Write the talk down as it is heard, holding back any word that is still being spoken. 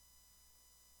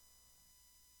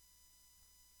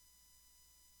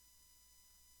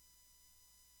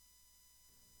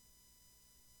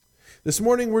This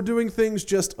morning we're doing things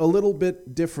just a little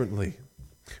bit differently,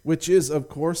 which is, of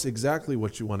course, exactly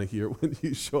what you want to hear when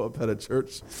you show up at a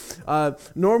church.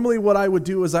 Normally what I would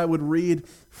do is I would read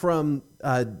from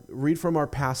our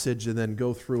passage and then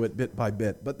go through it bit by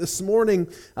bit. But this morning,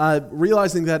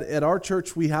 realizing that at our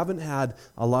church we haven't had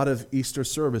a lot of Easter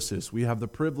services. We have the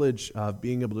privilege of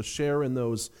being able to share in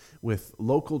those with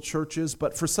local churches.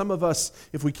 But for some of us,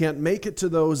 if we can't make it to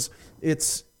those,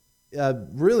 it's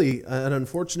really an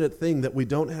unfortunate thing that we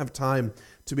don't have time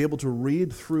to be able to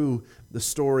read through the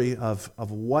story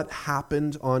of what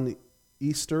happened on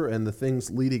Easter and the things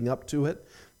leading up to it,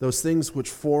 those things which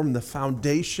form the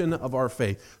foundation of our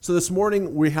faith. So this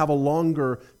morning we have a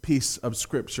longer piece of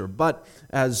Scripture, but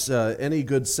as any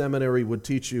good seminary would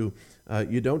teach you,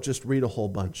 you don't just read a whole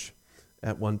bunch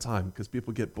at one time because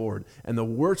people get bored. And the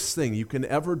worst thing you can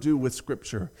ever do with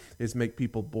Scripture is make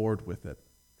people bored with it.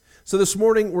 So this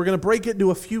morning, we're going to break it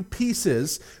into a few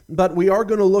pieces, but we are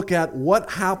going to look at what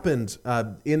happened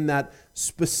in that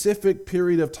specific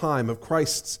period of time of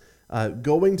Christ's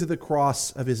going to the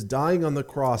cross, of his dying on the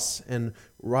cross and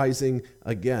rising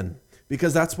again.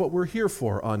 Because that's what we're here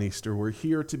for on Easter. We're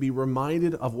here to be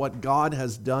reminded of what God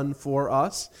has done for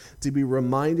us, to be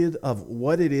reminded of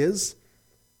what it is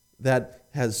that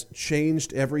has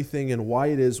changed everything and why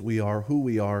it is we are who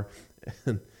we are.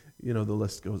 And, the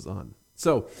list goes on.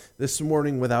 So, this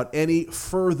morning, without any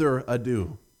further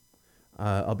ado,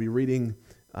 I'll be reading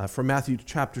from Matthew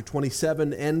chapter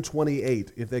 27 and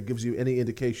 28, if that gives you any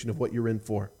indication of what you're in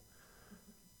for.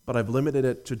 But I've limited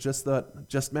it to just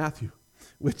Matthew,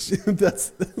 which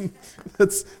that's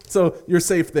so you're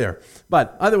safe there.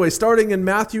 But either way, starting in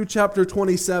Matthew chapter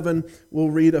 27,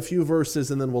 we'll read a few verses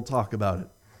and then we'll talk about it.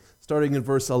 Starting in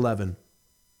verse 11.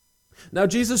 Now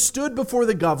Jesus stood before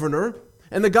the governor,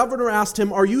 and the governor asked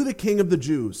him, "Are you the king of the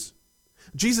Jews?"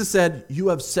 Jesus said, "You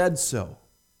have said so."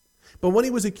 But when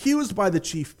he was accused by the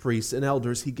chief priests and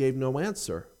elders, he gave no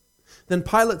answer. Then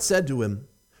Pilate said to him,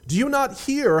 "Do you not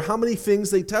hear how many things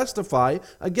they testify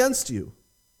against you?"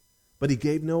 But he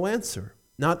gave no answer,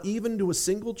 not even to a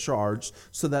single charge,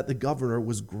 so that the governor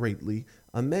was greatly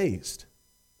amazed.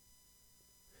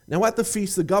 Now at the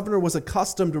feast, the governor was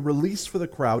accustomed to release for the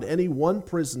crowd any one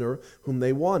prisoner whom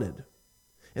they wanted.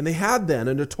 And they had then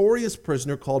a notorious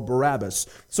prisoner called Barabbas.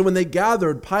 So when they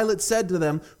gathered, Pilate said to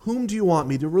them, "Whom do you want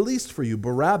me to release for you,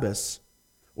 Barabbas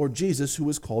or Jesus, who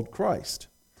is called Christ?"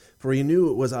 For he knew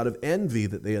it was out of envy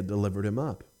that they had delivered him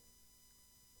up.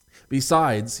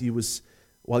 Besides,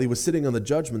 while he was sitting on the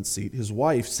judgment seat, his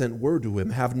wife sent word to him,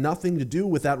 "Have nothing to do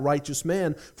with that righteous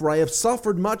man, for I have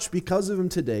suffered much because of him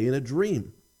today in a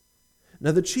dream."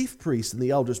 Now the chief priests and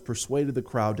the elders persuaded the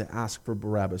crowd to ask for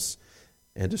Barabbas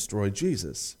and destroy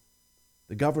Jesus.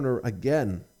 The governor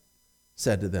again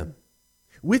said to them,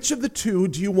 "Which of the two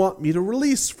do you want me to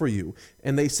release for you?"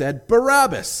 And they said,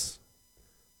 "Barabbas."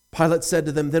 Pilate said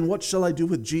to them, "Then what shall I do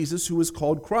with Jesus, who is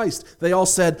called Christ?" They all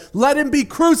said, "Let him be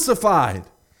crucified."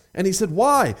 And he said,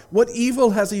 "Why? What evil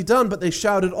has he done?" But they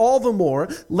shouted all the more,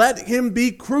 "Let him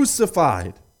be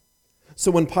crucified." So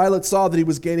when Pilate saw that he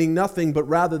was gaining nothing, but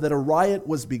rather that a riot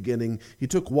was beginning, he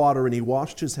took water and he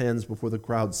washed his hands before the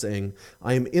crowd, saying,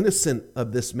 "I am innocent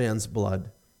of this man's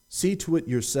blood. See to it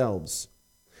yourselves."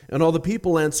 And all the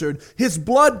people answered, "His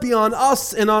blood be on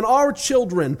us and on our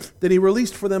children." Then he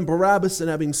released for them Barabbas, and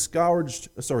having scourged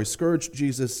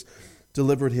Jesus,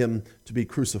 delivered him to be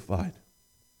crucified.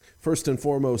 First and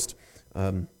foremost,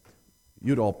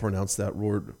 you'd all pronounce that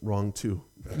word wrong too.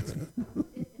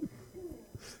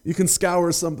 You can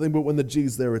scour something, but when the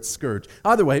G's there, it's scourge.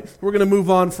 Either way, we're going to move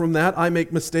on from that. I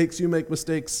make mistakes, you make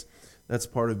mistakes. That's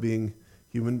part of being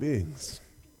human beings.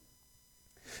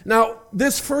 Now,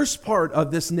 this first part of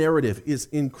this narrative is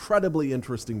incredibly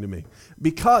interesting to me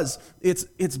because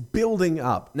it's building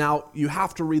up. Now, you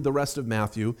have to read the rest of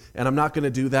Matthew, and I'm not going to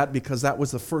do that because that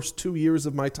was the first 2 years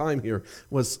of my time here,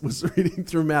 was reading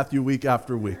through Matthew week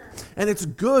after week. And it's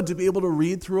good to be able to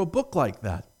read through a book like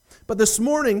that. But this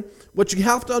morning, what you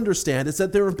have to understand is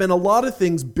that there have been a lot of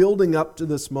things building up to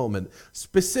this moment.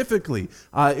 Specifically,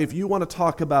 if you want to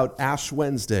talk about Ash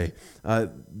Wednesday,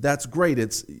 that's great.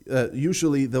 It's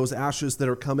usually those ashes that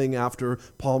are coming after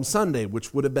Palm Sunday,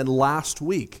 which would have been last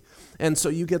week. And so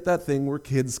you get that thing where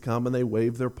kids come and they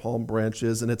wave their palm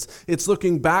branches, and it's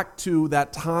looking back to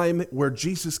that time where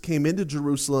Jesus came into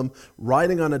Jerusalem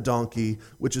riding on a donkey,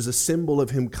 which is a symbol of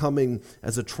him coming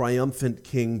as a triumphant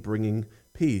king bringing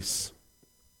peace.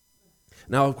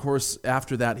 Now, of course,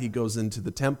 after that, he goes into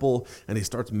the temple and he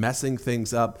starts messing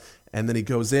things up. And then he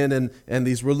goes in and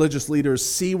these religious leaders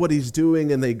see what he's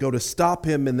doing and they go to stop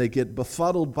him and they get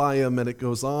befuddled by him, and it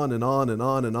goes on and on and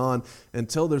on and on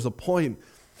until there's a point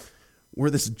where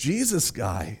this Jesus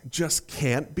guy just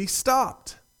can't be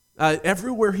stopped.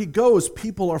 Everywhere he goes,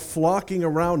 people are flocking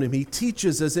around him. He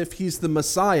teaches as if he's the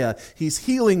Messiah. He's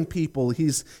healing people.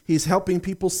 He's helping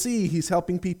people see. He's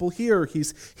helping people hear.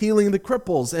 He's healing the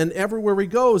cripples. And everywhere he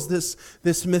goes,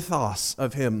 this mythos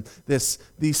of him,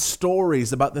 these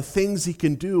stories about the things he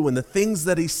can do and the things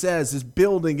that he says is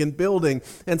building and building.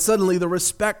 And suddenly the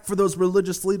respect for those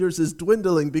religious leaders is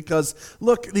dwindling because,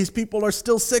 look, these people are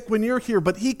still sick when you're here,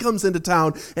 but he comes into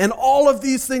town and all of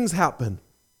these things happen.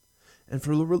 And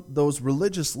for those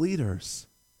religious leaders,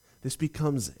 this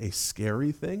becomes a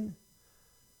scary thing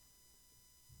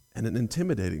and an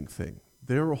intimidating thing.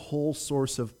 Their whole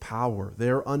source of power,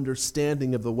 their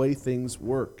understanding of the way things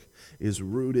work is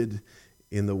rooted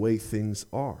in the way things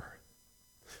are.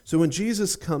 So when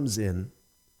Jesus comes in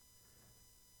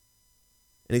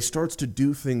and he starts to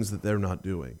do things that they're not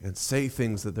doing and say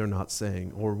things that they're not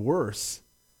saying, or worse,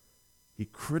 he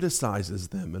criticizes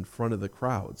them in front of the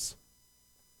crowds,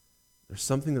 there's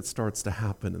something that starts to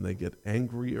happen, and they get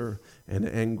angrier and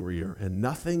angrier, and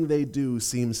nothing they do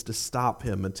seems to stop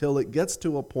him until it gets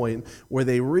to a point where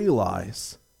they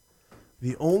realize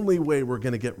the only way we're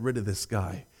going to get rid of this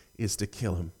guy is to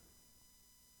kill him.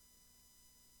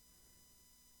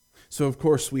 So, of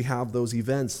course, we have those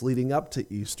events leading up to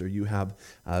Easter. You have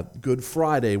Good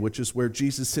Friday, which is where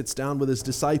Jesus sits down with his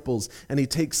disciples and he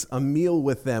takes a meal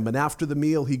with them. And after the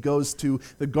meal, he goes to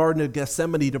the Garden of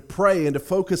Gethsemane to pray and to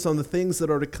focus on the things that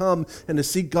are to come and to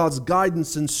seek God's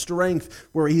guidance and strength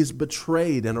where he's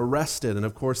betrayed and arrested. And,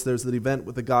 of course, there's the event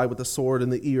with the guy with the sword in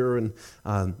the ear. And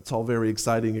it's all very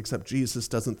exciting, except Jesus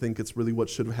doesn't think it's really what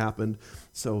should have happened.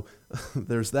 So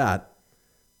there's that.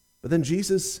 But then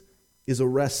Jesus is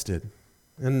arrested.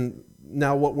 And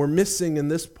now what we're missing in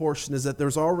this portion is that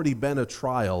there's already been a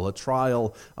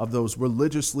trial of those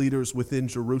religious leaders within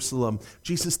Jerusalem.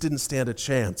 Jesus didn't stand a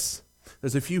chance.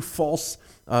 There's a few false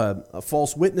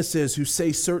witnesses who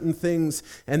say certain things,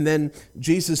 and then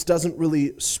Jesus doesn't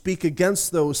really speak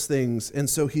against those things, and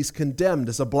so he's condemned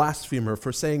as a blasphemer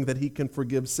for saying that he can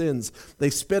forgive sins. They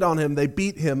spit on him, they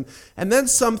beat him, and then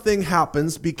something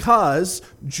happens because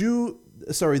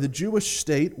the Jewish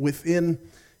state within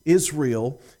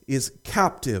Israel is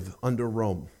captive under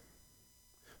Rome.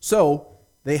 So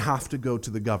they have to go to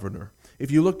the governor.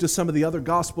 If you look to some of the other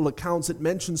gospel accounts, it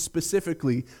mentions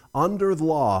specifically under the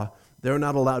law, they're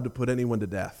not allowed to put anyone to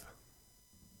death.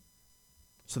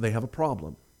 So they have a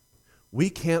problem.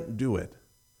 We can't do it.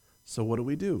 So what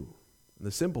do? And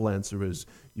the simple answer is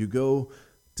you go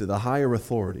to the higher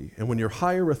authority. And when your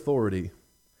higher authority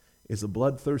is a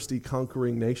bloodthirsty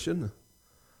conquering nation,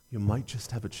 you might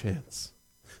just have a chance.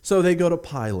 So they go to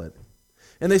Pilate,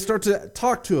 and they start to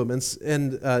talk to him,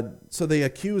 and so they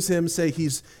accuse him, say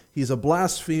he's a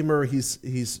blasphemer,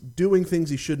 he's doing things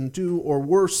he shouldn't do, or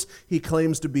worse, he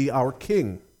claims to be our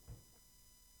king.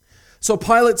 So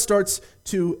Pilate starts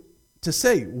to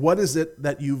say, what is it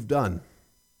that you've done?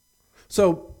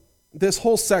 So this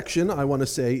whole section, I want to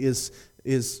say,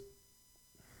 is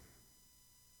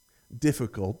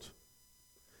difficult,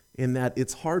 in that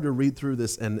it's hard to read through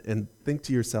this and think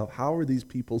to yourself, how are these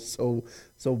people so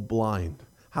blind?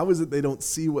 How is it they don't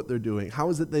see what they're doing? How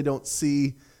is it they don't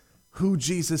see who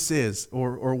Jesus is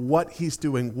or what he's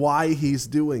doing, why he's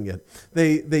doing it?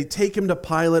 They take him to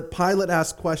Pilate. Pilate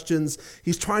asks questions.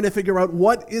 He's trying to figure out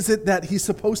what is it that he's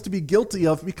supposed to be guilty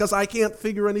of, because I can't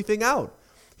figure anything out.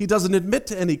 He doesn't admit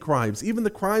to any crimes. Even the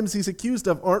crimes he's accused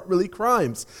of aren't really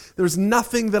crimes. There's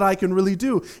nothing that I can really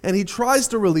do. And he tries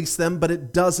to release them, but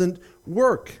it doesn't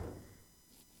work.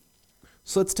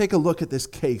 So let's take a look at this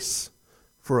case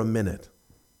for a minute.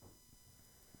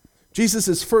 Jesus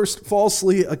is first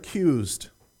falsely accused,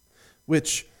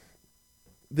 which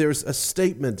there's a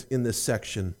statement in this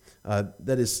section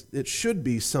it should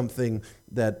be something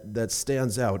that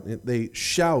stands out. They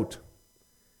shout,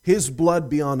 "His blood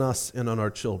be on us and on our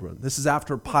children." This is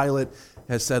after Pilate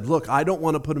has said, look, I don't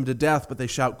want to put him to death, but they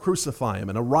shout, "Crucify him."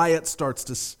 And a riot starts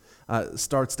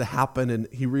to happen, and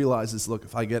he realizes, look,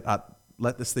 if I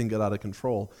let this thing get out of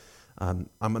control, I'm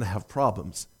going to have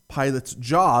problems. Pilate's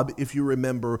job, if you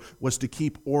remember, was to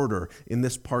keep order in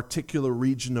this particular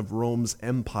region of Rome's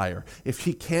empire. If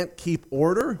he can't keep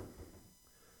order,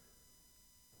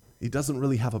 he doesn't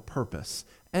really have a purpose.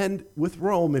 And with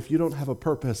Rome, if you don't have a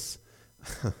purpose,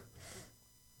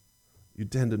 you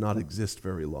tend to not exist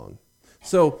very long.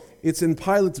 So it's in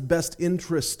Pilate's best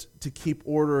interest to keep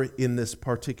order in this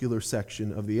particular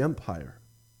section of the empire.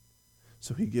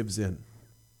 So he gives in.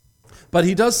 But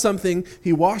he does something.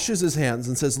 He washes his hands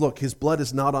and says, look, his blood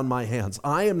is not on my hands.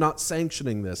 I am not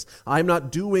sanctioning this. I am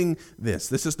not doing this.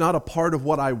 This is not a part of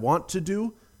what I want to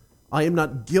do, I am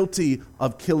not guilty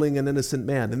of killing an innocent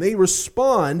man. And they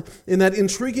respond in that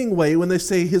intriguing way when they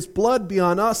say, his blood be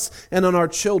on us and on our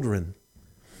children.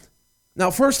 Now,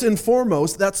 first and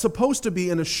foremost, that's supposed to be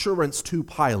an assurance to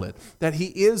Pilate that he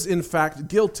is in fact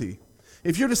guilty.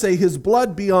 If you're to say, his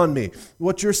blood be on me,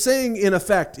 what you're saying in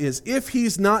effect is, if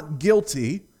he's not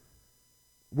guilty,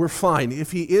 we're fine.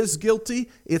 If he is guilty,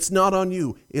 it's not on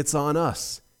you, it's on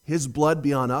us. His blood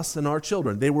be on us and our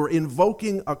children. They were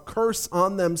invoking a curse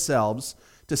on themselves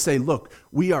to say, look,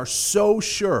 we are so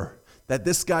sure that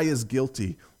this guy is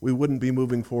guilty, we wouldn't be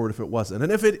moving forward if it wasn't.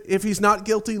 And if he's not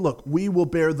guilty, look, we will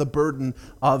bear the burden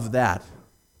of that.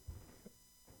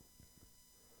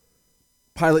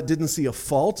 Pilate didn't see a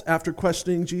fault after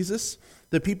questioning Jesus.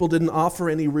 The people didn't offer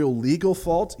any real legal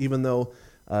fault, even though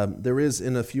there is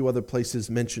in a few other places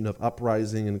mention of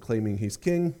uprising and claiming he's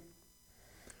king.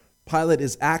 Pilate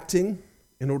is acting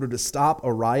in order to stop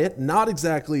a riot, not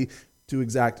exactly to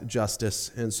exact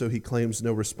justice, and so he claims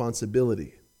no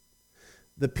responsibility.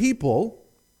 The people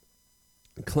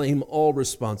claim all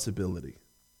responsibility.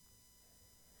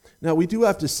 Now, we do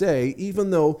have to say, even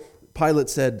though Pilate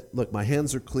said, look, my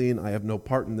hands are clean, I have no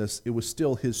part in this, it was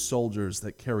still his soldiers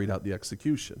that carried out the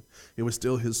execution. It was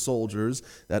still his soldiers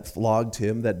that flogged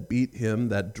him, that beat him,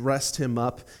 that dressed him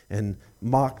up and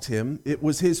mocked him. It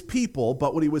was his people,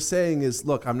 but what he was saying is,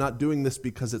 look, I'm not doing this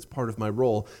because it's part of my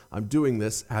role. I'm doing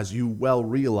this, as you well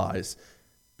realize,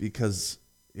 because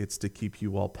it's to keep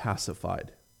you all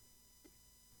pacified.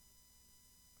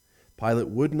 Pilate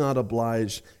would not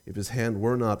oblige if his hand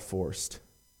were not forced.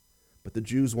 But the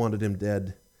Jews wanted him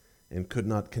dead and could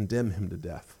not condemn him to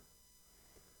death.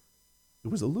 It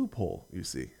was a loophole, you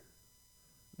see.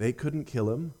 They couldn't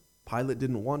kill him. Pilate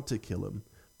didn't want to kill him.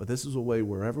 But this is a way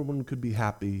where everyone could be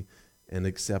happy and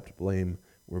accept blame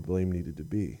where blame needed to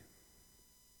be.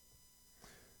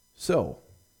 So,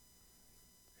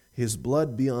 his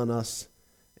blood be on us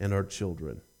and our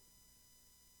children.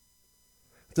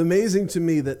 It's amazing to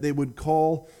me that they would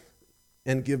call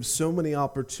and give so many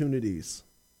opportunities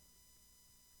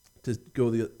to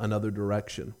go another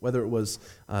direction. Whether it was,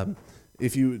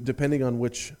 depending on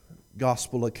which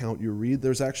gospel account you read,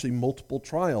 there's actually multiple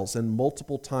trials and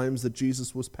multiple times that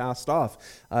Jesus was passed off.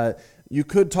 You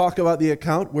could talk about the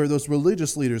account where those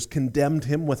religious leaders condemned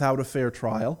him without a fair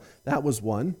trial. That was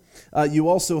one. You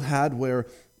also had where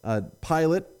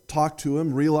Pilate talked to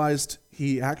him, realized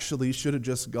he actually should have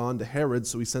just gone to Herod,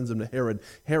 so he sends him to Herod.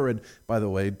 Herod, by the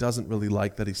way, doesn't really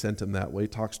like that he sent him that way,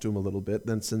 talks to him a little bit,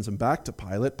 then sends him back to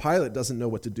Pilate. Pilate doesn't know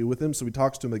what to do with him, so he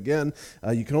talks to him again.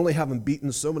 You can only have him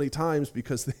beaten so many times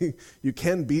because you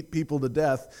can beat people to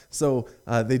death, so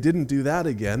they didn't do that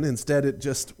again. Instead, it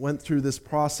just went through this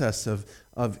process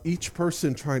of each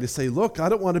person trying to say, look, I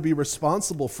don't want to be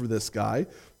responsible for this guy.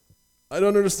 I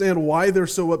don't understand why they're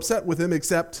so upset with him,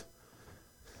 except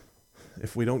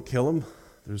if we don't kill him,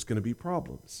 there's going to be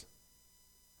problems.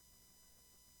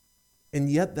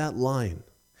 And yet that line,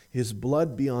 his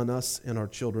blood be on us and our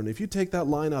children, if you take that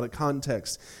line out of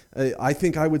context, I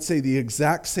think I would say the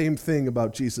exact same thing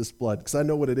about Jesus' blood, because I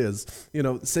know what it is. You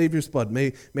know, Savior's blood,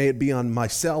 may it be on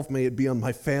myself, may it be on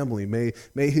my family,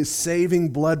 may his saving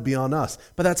blood be on us.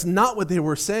 But that's not what they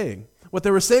were saying. What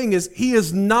they were saying is, he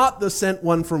is not the sent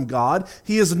one from God.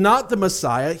 He is not the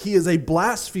Messiah. He is a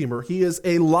blasphemer. He is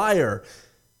a liar.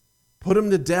 Put him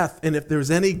to death, and if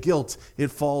there's any guilt, it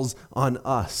falls on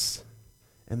us.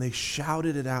 And they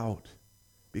shouted it out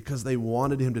because they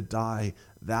wanted him to die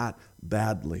that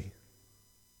badly.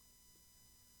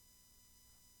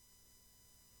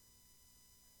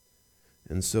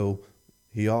 And so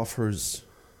he offers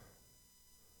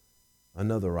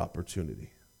another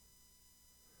opportunity.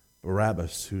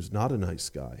 Barabbas, who's not a nice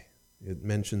guy. It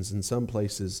mentions in some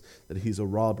places that he's a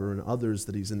robber, and others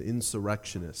that he's an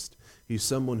insurrectionist. He's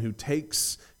someone who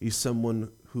takes, he's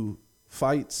someone who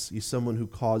fights, he's someone who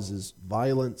causes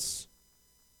violence.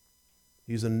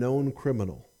 He's a known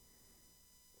criminal.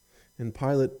 And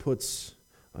Pilate puts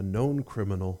a known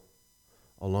criminal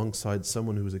alongside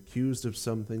someone who's accused of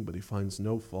something, but he finds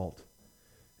no fault.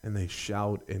 And they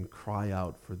shout and cry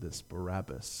out for this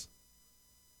Barabbas.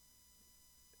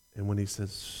 And when he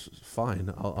says,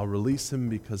 fine, I'll release him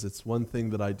because it's one thing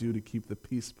that I do to keep the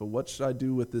peace, but what should I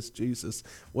do with this Jesus?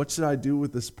 What should I do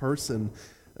with this person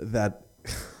that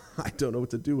I don't know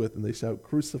what to do with? And they shout,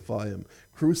 crucify him,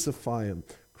 crucify him,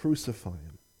 crucify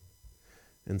him.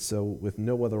 And so with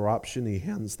no other option, he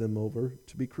hands them over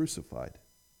to be crucified.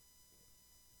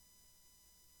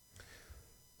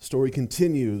 The story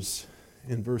continues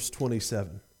in verse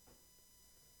 27.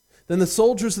 Then the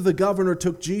soldiers of the governor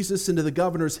took Jesus into the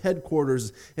governor's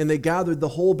headquarters, and they gathered the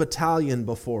whole battalion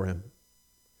before him.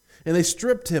 And they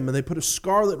stripped him, and they put a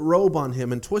scarlet robe on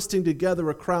him, and twisting together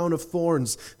a crown of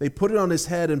thorns, they put it on his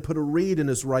head and put a reed in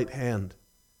his right hand.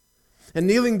 And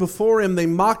kneeling before him, they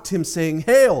mocked him, saying,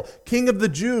 "Hail, King of the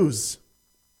Jews!"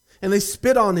 And they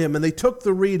spit on him, and they took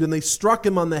the reed, and they struck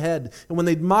him on the head. And when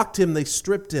they'd mocked him, they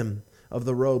stripped him of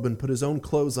the robe, and put his own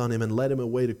clothes on him, and led him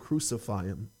away to crucify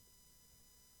him.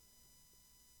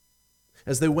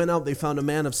 As they went out, they found a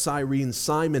man of Cyrene,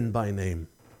 Simon by name.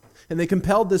 And they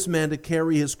compelled this man to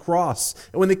carry his cross.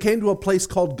 And when they came to a place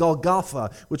called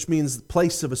Golgotha, which means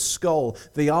place of a skull,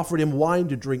 they offered him wine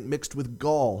to drink mixed with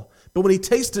gall. But when he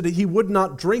tasted it, he would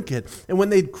not drink it. And when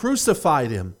they'd crucified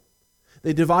him,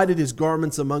 they divided his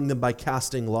garments among them by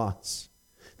casting lots.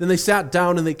 Then they sat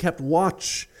down and they kept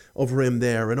watch over him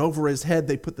there. And over his head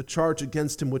they put the charge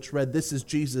against him, which read, "This is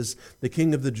Jesus, the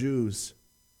King of the Jews."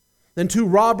 Then 2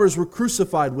 robbers were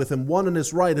crucified with him, one on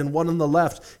his right and one on the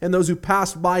left. And those who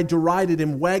passed by derided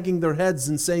him, wagging their heads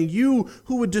and saying, "You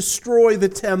who would destroy the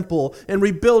temple and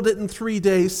rebuild it in 3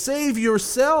 days, save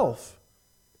yourself.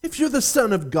 If you're the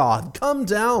Son of God, come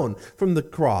down from the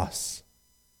cross."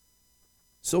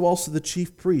 So also the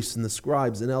chief priests and the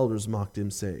scribes and elders mocked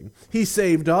him, saying, "He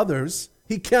saved others.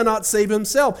 He cannot save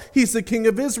himself. He's the King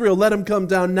of Israel. Let him come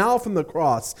down now from the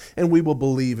cross, and we will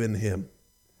believe in him.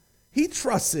 He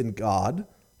trusts in God.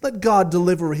 Let God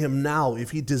deliver him now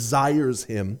if he desires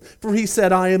him. For he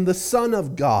said, 'I am the Son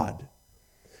of God.'"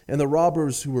 And the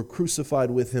robbers who were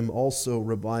crucified with him also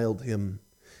reviled him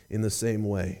in the same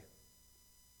way.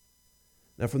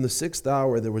 Now from the 6th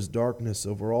hour there was darkness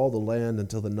over all the land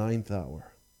until the 9th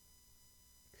hour.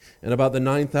 And about the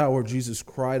 9th hour Jesus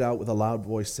cried out with a loud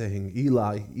voice, saying,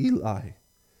 "Eli, Eli,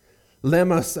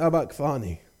 lema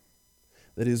sabachthani?"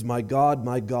 That is, my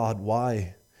God,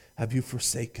 why have you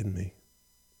forsaken me?"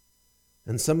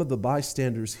 And some of the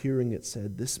bystanders hearing it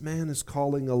said, "This man is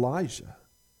calling Elijah."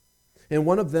 And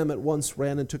one of them at once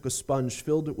ran and took a sponge,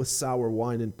 filled it with sour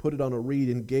wine, and put it on a reed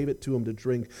and gave it to him to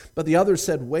drink. But the other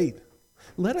said, "Wait,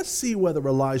 let us see whether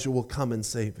Elijah will come and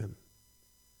save him."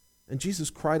 And Jesus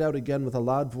cried out again with a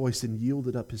loud voice and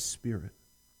yielded up his spirit.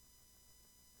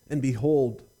 And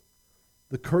behold,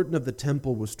 the curtain of the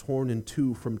temple was torn in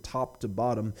two from top to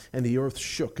bottom, and the earth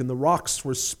shook, and the rocks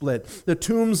were split. The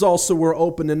tombs also were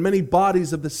opened, and many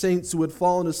bodies of the saints who had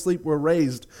fallen asleep were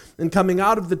raised. And coming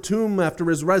out of the tomb after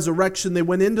his resurrection, they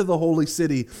went into the holy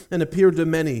city and appeared to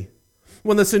many.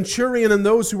 When the centurion and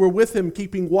those who were with him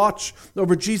keeping watch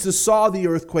over Jesus saw the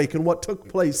earthquake and what took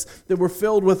place, they were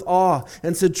filled with awe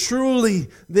and said, "Truly,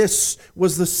 this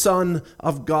was the Son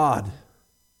of God."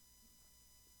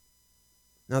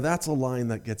 Now that's a line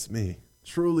that gets me.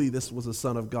 Truly, this was a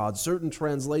Son of God. Certain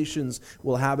translations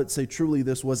will have it say, truly,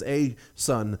 this was a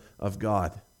Son of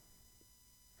God.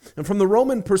 And from the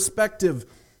Roman perspective,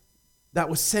 that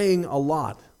was saying a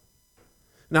lot.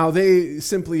 Now, they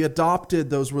simply adopted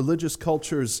those religious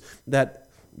cultures that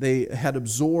they had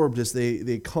absorbed as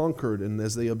they conquered and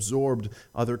as they absorbed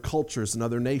other cultures and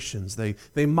other nations.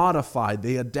 They modified,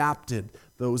 they adapted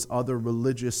those other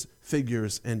religious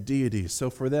figures and deities. So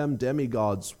for them,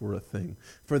 demigods were a thing.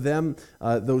 For them,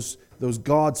 those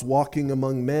gods walking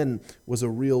among men was a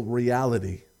real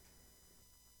reality.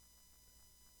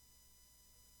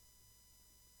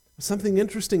 Something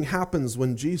interesting happens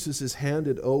when Jesus is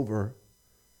handed over.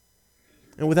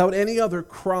 And without any other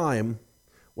crime,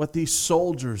 what these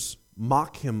soldiers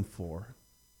mock him for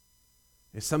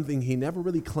is something he never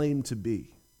really claimed to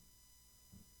be.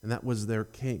 And that was their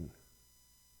king.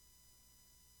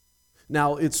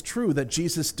 Now, it's true that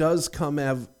Jesus does come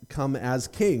as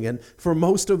king. And for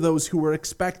most of those who were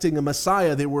expecting a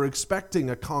Messiah, they were expecting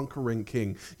a conquering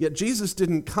king. Yet Jesus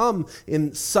didn't come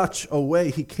in such a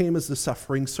way. He came as the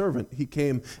suffering servant. He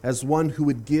came as one who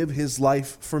would give his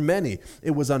life for many.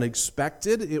 It was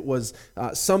unexpected. It was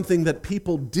something that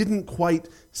people didn't quite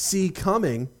see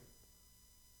coming.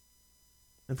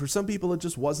 And for some people, it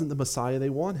just wasn't the Messiah they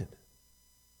wanted.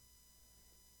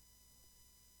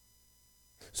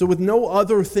 So with no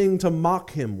other thing to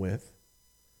mock him with,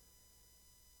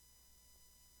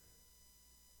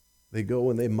 they go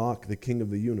and they mock the King of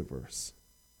the universe.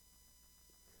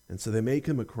 And so they make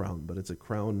him a crown, but it's a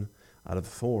crown out of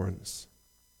thorns.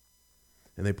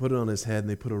 And they put it on his head, and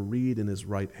they put a reed in his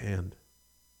right hand.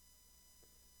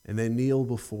 And they kneel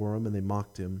before him, and they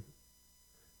mocked him. And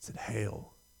said,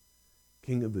 "Hail,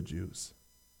 King of the Jews."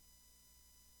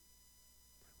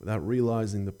 Without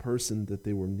realizing the person that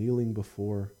they were kneeling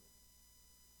before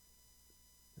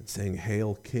and saying,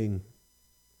 "Hail, King,"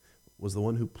 was the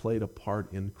one who played a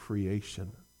part in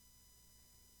creation.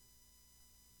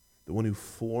 The one who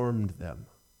formed them,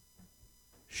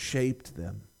 shaped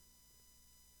them,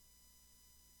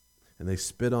 And they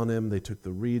spit on him, they took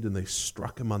the reed and they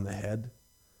struck him on the head.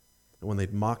 And when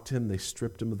they'd mocked him, they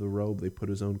stripped him of the robe, they put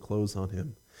his own clothes on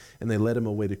him, and they led him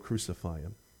away to crucify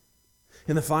him.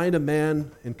 And to find a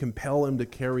man and compel him to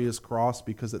carry his cross,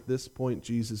 because at this point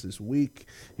Jesus is weak,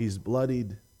 he's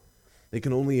bloodied. They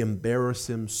can only embarrass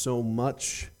him so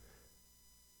much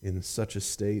in such a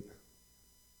state.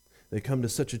 They come to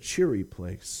such a cheery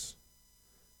place,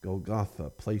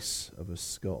 Golgotha, place of a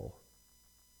skull.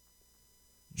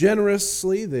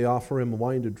 Generously, they offer him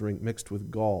wine to drink mixed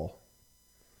with gall.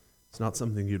 It's not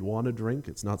something you'd want to drink.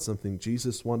 It's not something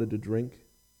Jesus wanted to drink.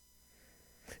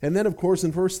 And then, of course,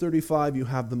 in verse 35, you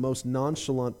have the most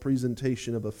nonchalant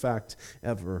presentation of a fact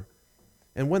ever.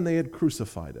 And when they had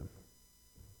crucified him,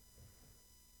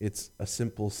 it's a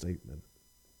simple statement,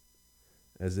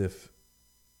 as if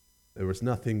there was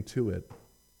nothing to it,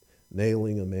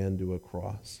 nailing a man to a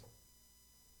cross.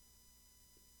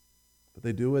 But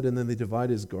they do it, and then they divide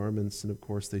his garments, and of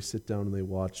course they sit down and they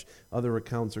watch. Other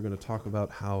accounts are going to talk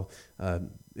about how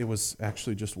it was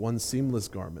actually just one seamless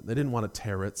garment. They didn't want to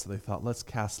tear it, so they thought, let's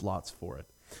cast lots for it.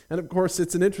 And of course,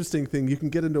 it's an interesting thing. You can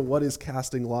get into what is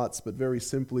casting lots, but very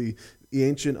simply, the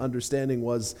ancient understanding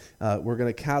was we're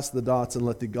going to cast the dots and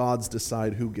let the gods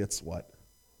decide who gets what.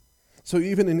 So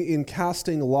even in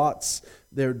casting lots,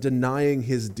 they're denying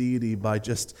his deity by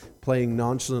just playing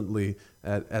nonchalantly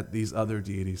at these other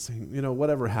deities, saying,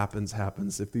 whatever happens,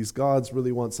 happens. If these gods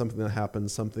really want something to happen,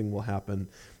 something will happen.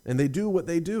 And they do what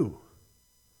they do.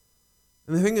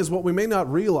 And the thing is, what we may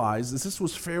not realize is this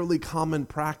was fairly common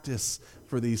practice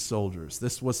for these soldiers.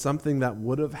 This was something that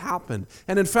would have happened.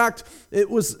 And in fact, there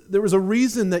was a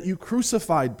reason that you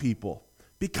crucified people.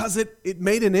 Because it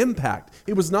made an impact.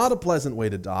 It was not a pleasant way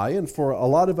to die, and for a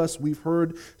lot of us, we've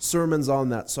heard sermons on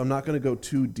that, so I'm not going to go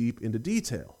too deep into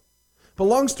detail. But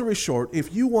long story short,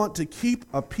 if you want to keep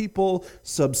a people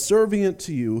subservient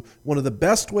to you, one of the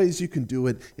best ways you can do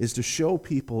it is to show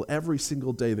people every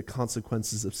single day the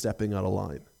consequences of stepping out of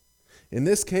line. In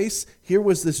this case, here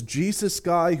was this Jesus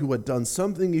guy who had done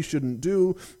something he shouldn't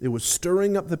do. It was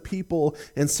stirring up the people.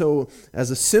 And so,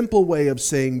 as a simple way of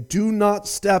saying, do not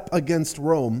step against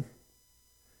Rome,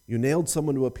 you nailed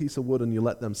someone to a piece of wood and you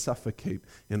let them suffocate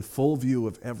in full view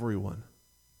of everyone.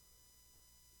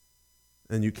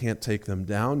 And you can't take them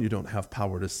down. You don't have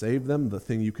power to save them. The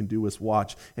thing you can do is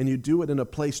watch. And you do it in a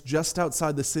place just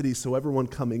outside the city so everyone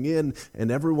coming in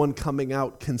and everyone coming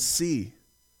out can see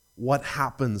what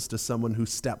happens to someone who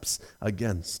steps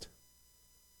against.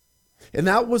 And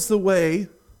that was the way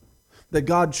that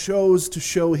God chose to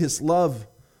show his love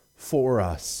for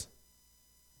us,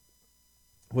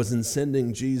 was in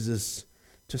sending Jesus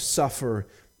to suffer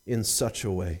in such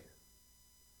a way.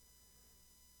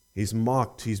 He's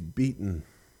mocked, he's beaten.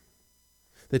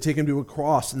 They take him to a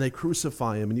cross and they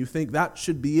crucify him. And you think that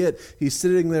should be it. He's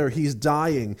sitting there, he's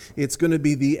dying. It's going to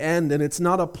be the end. And it's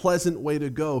not a pleasant way to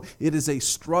go. It is a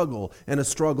struggle, and a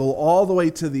struggle all the way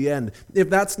to the end. If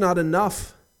that's not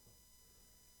enough,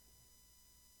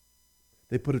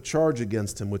 they put a charge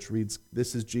against him which reads,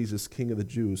 "This is Jesus, King of the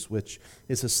Jews," which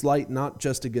is a slight not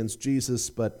just against Jesus,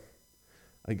 but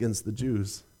against the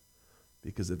Jews.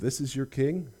 Because if this is your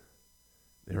king,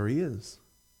 there he is.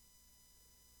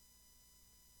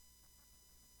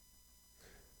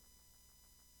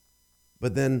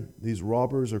 But then these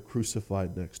robbers are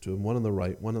crucified next to him, one on the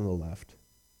right, one on the left.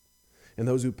 And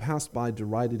those who passed by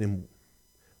derided him,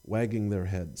 wagging their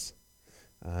heads.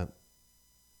 I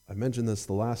mentioned this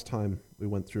the last time we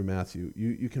went through Matthew.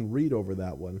 You can read over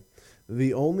that one.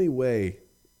 The only way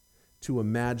to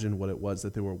imagine what it was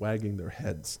that they were wagging their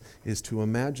heads is to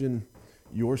imagine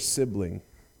your sibling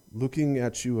looking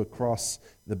at you across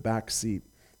the back seat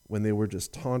when they were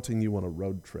just taunting you on a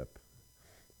road trip.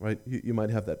 Right? You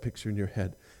might have that picture in your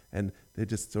head, and they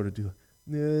just sort of do,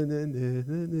 nah, nah, nah,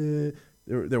 nah, nah.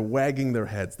 They're wagging their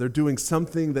heads. They're doing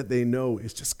something that they know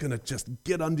is just going to just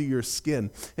get under your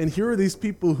skin. And here are these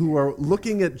people who are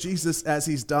looking at Jesus as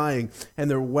he's dying,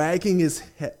 and they're wagging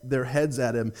their heads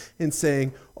at him and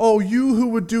saying, "Oh, you who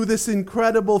would do this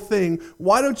incredible thing,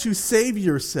 why don't you save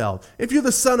yourself? If you're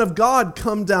the Son of God,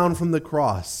 come down from the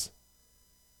cross."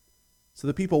 So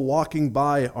the people walking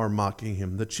by are mocking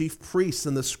him. The chief priests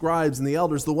and the scribes and the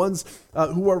elders, the ones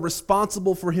who are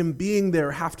responsible for him being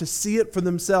there, have to see it for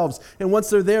themselves. And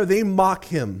once they're there, they mock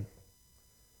him.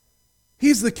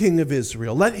 He's the King of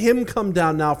Israel. Let him come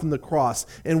down now from the cross,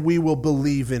 and we will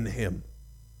believe in him.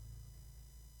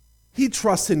 He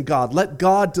trusts in God. Let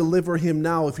God deliver him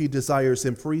now if he desires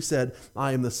him, for he said,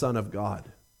 "I am the Son of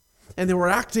God." And they were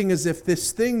acting as if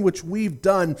this thing which we've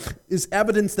done is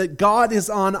evidence that God is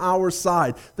on our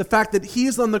side. The fact that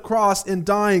he's on the cross and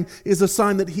dying is a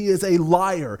sign that he is a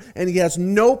liar and he has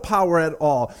no power at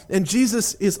all. And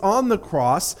Jesus is on the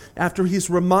cross after he's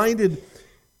reminded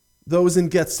those in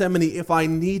Gethsemane,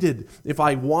 if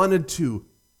I wanted to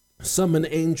summon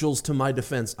angels to my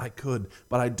defense, I could,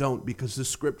 but I don't because the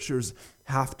scriptures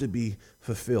have to be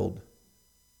fulfilled.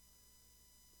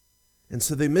 And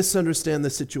so they misunderstand the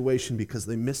situation because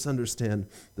they misunderstand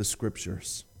the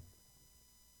scriptures.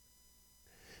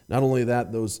 Not only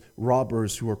that, those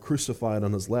robbers who were crucified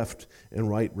on his left and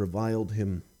right reviled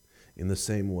him in the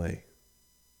same way.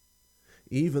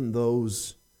 Even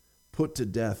those put to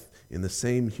death in the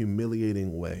same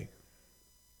humiliating way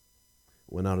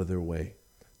went out of their way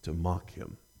to mock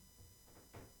him.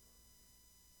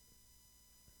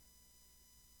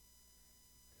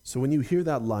 So when you hear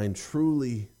that line,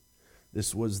 truly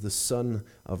this was the Son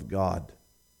of God,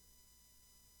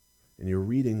 and you're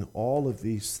reading all of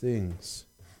these things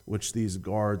which these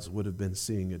guards would have been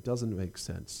seeing, it doesn't make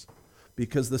sense.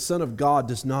 Because the Son of God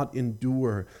does not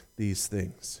endure these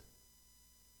things.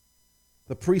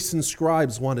 The priests and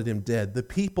scribes wanted him dead. The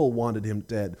people wanted him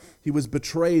dead. He was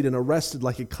betrayed and arrested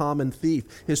like a common thief.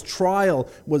 His trial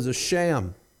was a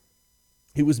sham.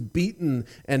 He was beaten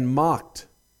and mocked.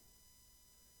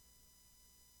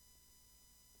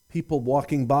 People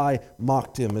walking by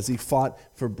mocked him as he fought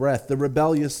for breath. The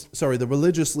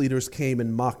religious leaders came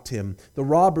and mocked him. The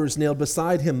robbers nailed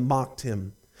beside him mocked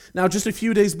him. Now, just a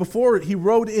few days before, he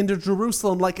rode into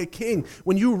Jerusalem like a king.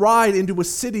 When you ride into a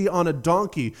city on a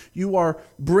donkey, you are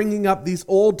bringing up these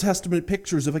Old Testament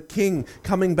pictures of a king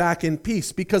coming back in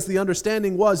peace, because the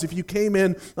understanding was if you came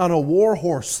in on a war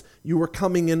horse, you were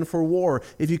coming in for war.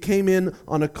 If you came in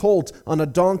on a colt, on a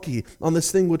donkey, on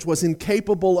this thing which was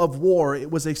incapable of war,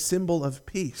 it was a symbol of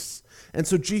peace. And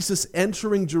so Jesus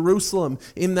entering Jerusalem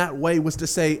in that way was to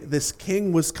say this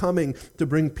king was coming to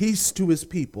bring peace to his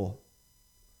people.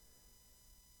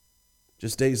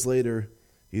 Just days later,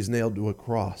 he's nailed to a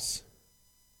cross.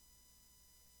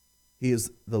 He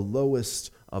is the lowest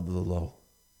of the low.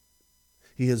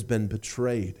 He has been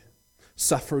betrayed,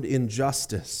 suffered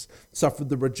injustice, suffered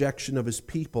the rejection of his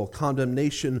people,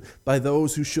 condemnation by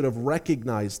those who should have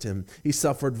recognized him. He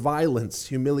suffered violence,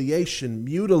 humiliation,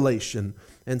 mutilation,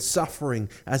 and suffering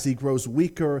as he grows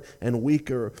weaker and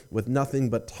weaker with nothing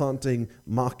but taunting,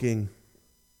 mocking,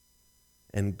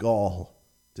 and gall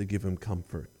to give him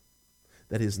comfort.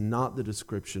 That is not the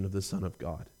description of the Son of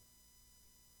God.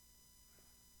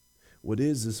 What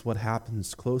is what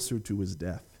happens closer to his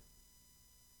death.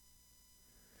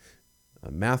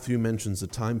 Matthew mentions a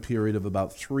time period of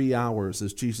about 3 hours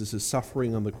as Jesus is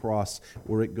suffering on the cross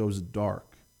where it goes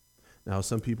dark. Now,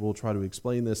 some people will try to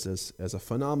explain this as a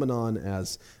phenomenon,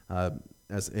 as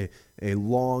a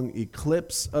long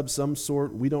eclipse of some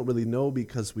sort. We don't really know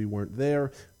because we weren't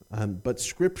there. But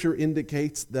Scripture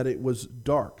indicates that it was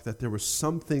dark, that there was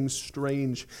something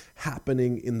strange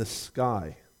happening in the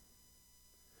sky.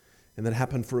 And that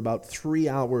happened for about 3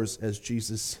 hours as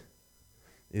Jesus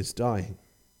is dying.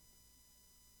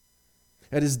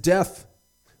 At his death,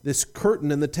 this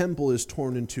curtain in the temple is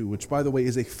torn in two, which, by the way,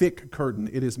 is a thick curtain.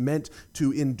 It is meant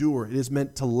to endure. It is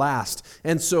meant to last.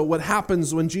 And so what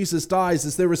happens when Jesus dies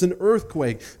is there is an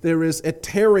earthquake. There is a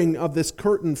tearing of this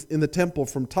curtain in the temple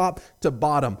from top to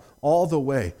bottom, all the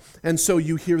way. And so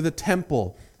you hear the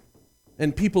temple,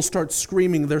 and people start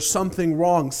screaming, there's something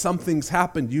wrong, something's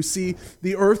happened. You see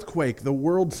the earthquake, the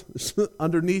world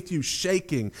underneath you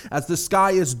shaking as the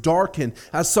sky is darkened,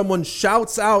 as someone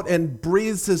shouts out and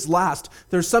breathes his last.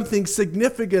 There's something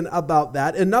significant about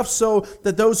that, enough so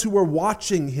that those who were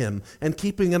watching him and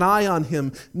keeping an eye on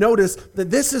him notice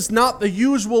that this is not the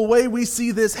usual way we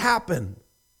see this happen.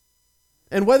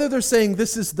 And whether they're saying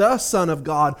this is the Son of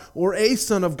God or a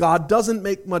Son of God doesn't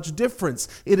make much difference.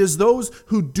 It is those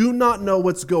who do not know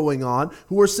what's going on,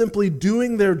 who are simply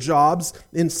doing their jobs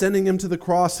in sending him to the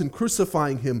cross and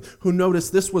crucifying him, who notice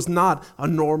this was not a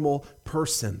normal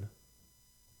person.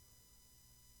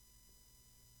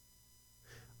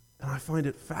 And I find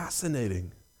it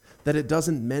fascinating that it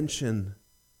doesn't mention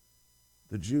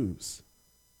the Jews,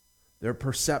 their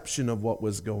perception of what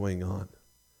was going on.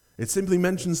 It simply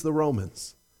mentions the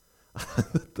Romans.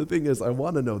 The thing is, I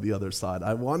want to know the other side.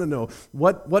 I want to know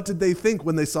what did they think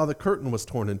when they saw the curtain was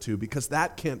torn in two, because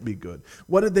that can't be good.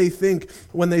 What did they think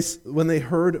when they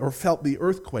heard or felt the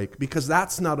earthquake, because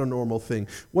that's not a normal thing.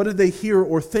 What did they hear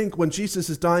or think when Jesus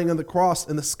is dying on the cross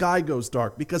and the sky goes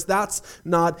dark, because that's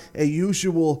not a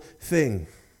usual thing.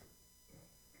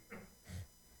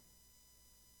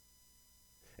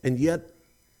 And yet,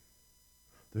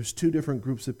 There's two different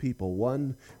groups of people,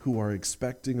 one who are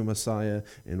expecting a Messiah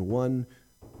and one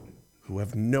who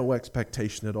have no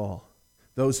expectation at all.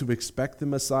 Those who expect the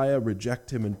Messiah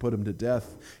reject him and put him to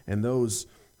death, and those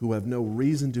who have no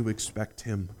reason to expect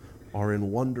him are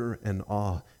in wonder and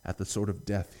awe at the sort of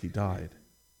death he died.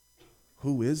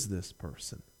 Who is this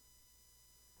person?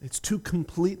 It's two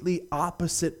completely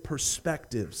opposite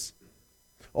perspectives,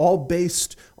 all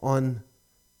based on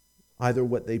either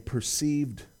what they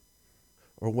perceived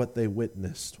or what they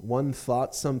witnessed. One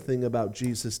thought something about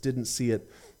Jesus, didn't see it,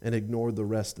 and ignored the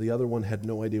rest. The other one had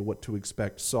no idea what to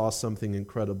expect, saw something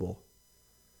incredible,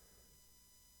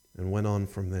 and went on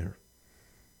from there.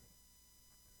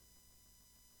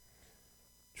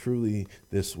 Truly,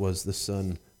 this was the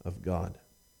Son of God.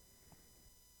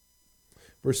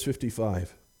 Verse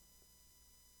 55.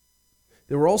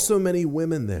 There were also many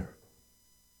women there,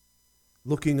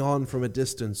 looking on from a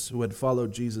distance, who had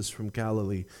followed Jesus from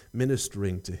Galilee,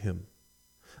 ministering to him,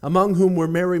 among whom were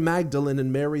Mary Magdalene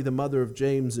and Mary, the mother of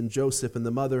James and Joseph, and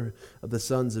the mother of the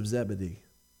sons of Zebedee.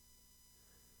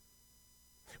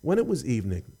 When it was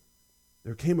evening,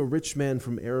 there came a rich man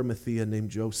from Arimathea named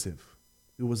Joseph,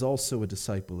 who was also a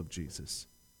disciple of Jesus.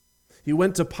 He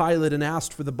went to Pilate and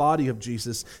asked for the body of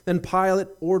Jesus. Then Pilate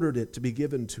ordered it to be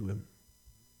given to him.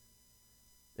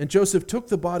 And Joseph took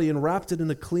the body and wrapped it in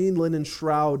a clean linen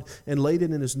shroud and laid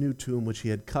it in his new tomb, which he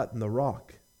had cut in the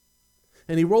rock.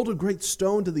 And he rolled a great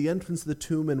stone to the entrance of the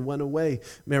tomb and went away.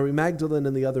 Mary Magdalene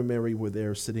and the other Mary were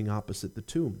there sitting opposite the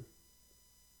tomb.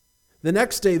 The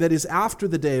next day, that is after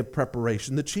the day of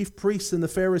preparation, the chief priests and the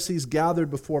Pharisees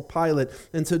gathered before Pilate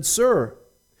and said, "Sir,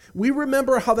 we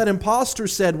remember how that impostor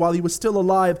said while he was still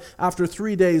alive, 'After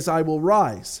 3 days I will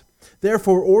rise.'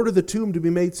 Therefore order the tomb to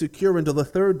be made secure until the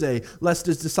third day, lest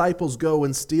his disciples go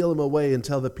and steal him away and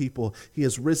tell the people he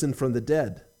has risen from the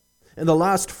dead. And the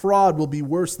last fraud will be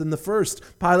worse than the first."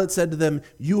 Pilate said to them,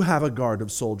 "You have a guard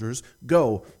of soldiers.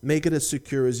 Go, make it as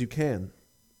secure as you can."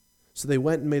 So they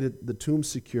went and made the tomb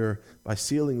secure by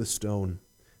sealing the stone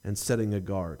and setting a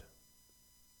guard.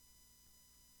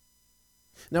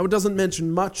 Now, it doesn't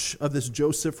mention much of this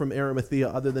Joseph from Arimathea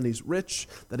other than he's rich,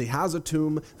 that he has a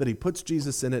tomb, that he puts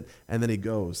Jesus in it, and then he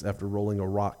goes after rolling a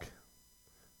rock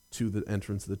to the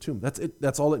entrance of the tomb. That's it.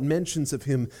 That's all it mentions of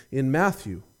him in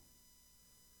Matthew.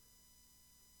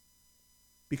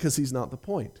 Because he's not the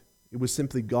point. It was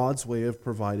simply God's way of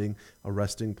providing a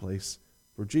resting place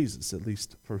for Jesus, at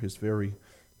least for his very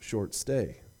short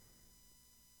stay.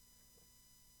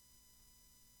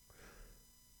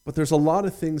 But there's a lot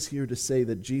of things here to say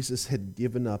that Jesus had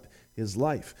given up his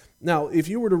life. Now, if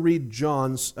you were to read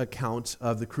John's account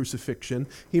of the crucifixion,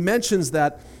 he mentions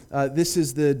that this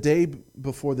is the day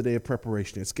before the day of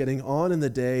preparation. It's getting on in the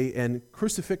day, and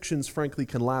crucifixions, frankly,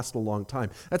 can last a long time.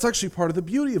 That's actually part of the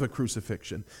beauty of a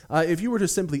crucifixion. If you were to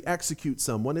simply execute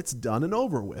someone, it's done and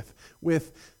over with.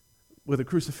 With a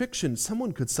crucifixion,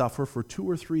 someone could suffer for 2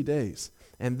 or 3 days,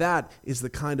 and that is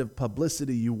the kind of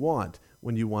publicity you want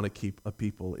when you want to keep a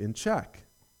people in check.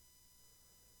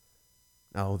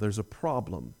 Now, there's a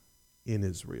problem in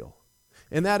Israel.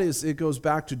 And that is, it goes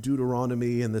back to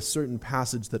Deuteronomy and this certain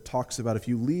passage that talks about if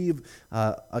you leave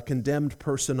a condemned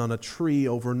person on a tree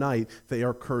overnight, they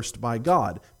are cursed by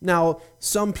God. Now,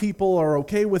 some people are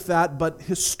okay with that, but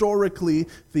historically,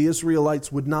 the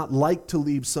Israelites would not like to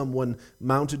leave someone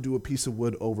mounted to a piece of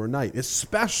wood overnight,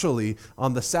 especially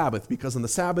on the Sabbath, because on the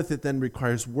Sabbath it then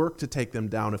requires work to take them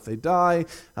down. If they die,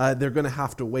 they're going to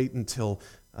have to wait until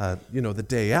the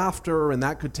day after, and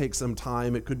that could take some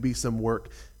time. It could be some work.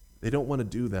 They don't want to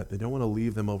do that. They don't want to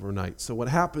leave them overnight. So what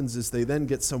happens is they then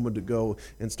get someone to go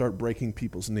and start breaking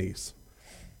people's knees.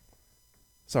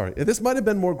 Sorry, this might have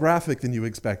been more graphic than you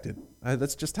expected.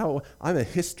 That's just how I'm a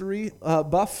history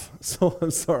buff, so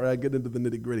I'm sorry I get into the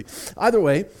nitty-gritty. Either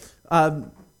way,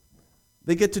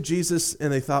 they get to Jesus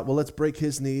and they thought, well, let's break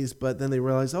his knees, but then they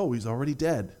realize, oh, he's already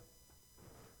dead,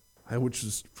 which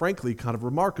is frankly kind of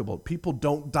remarkable. People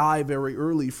don't die very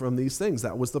early from these things.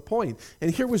 That was the point. And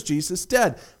here was Jesus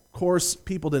dead. Of course,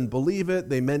 people didn't believe it.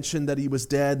 They mentioned that he was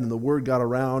dead, and the word got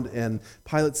around, and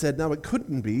Pilate said, no, it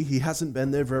couldn't be. He hasn't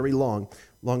been there very long.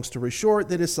 Long story short,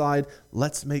 they decide,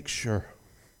 let's make sure.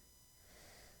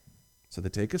 So they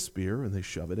take a spear and they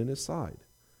shove it in his side.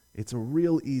 It's a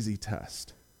real easy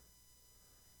test.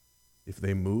 If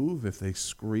they move, if they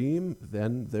scream,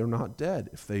 then they're not dead.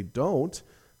 If they don't,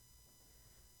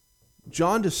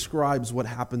 John describes what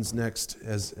happens next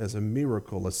as a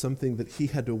miracle, as something that he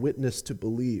had to witness to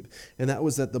believe. And that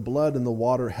was that the blood and the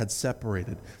water had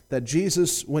separated. That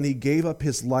Jesus, when he gave up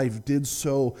his life, did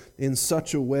so in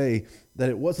such a way that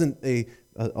it wasn't a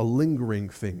lingering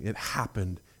thing. It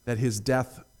happened. That his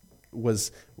death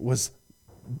was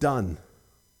done.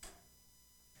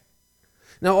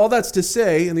 Now, all that's to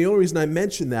say, and the only reason I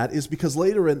mention that is because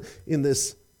later in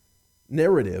this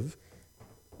narrative,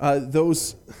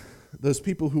 those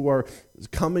people who are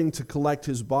coming to collect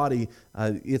his body,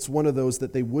 it's one of those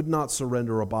that they would not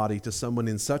surrender a body to someone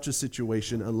in such a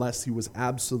situation unless he was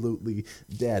absolutely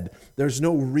dead. There's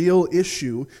no real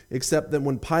issue except that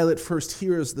when Pilate first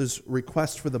hears this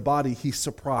request for the body, he's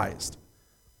surprised.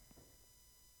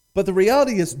 But the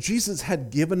reality is Jesus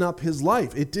had given up his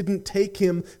life. It didn't take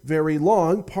him very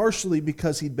long, partially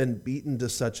because he'd been beaten to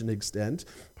such an extent,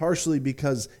 partially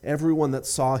because everyone that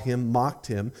saw him mocked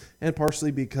him, and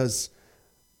partially because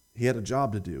he had a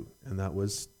job to do, and that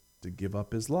was to give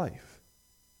up his life.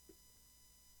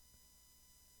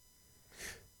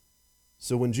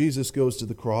 So when Jesus goes to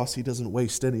the cross, he doesn't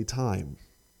waste any time.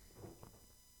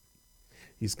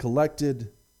 He's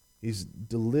collected, he's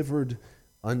delivered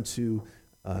unto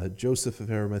Joseph of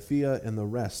Arimathea and the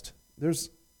rest. There's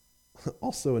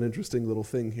also an interesting little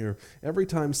thing here. Every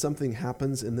time something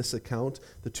happens in this account,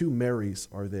 the two Marys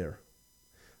are there.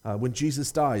 When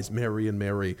Jesus dies, Mary and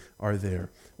Mary are there.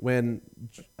 When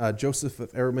Joseph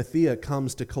of Arimathea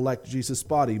comes to collect Jesus'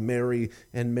 body, Mary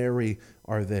and Mary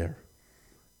are there.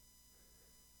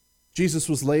 Jesus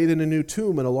was laid in a new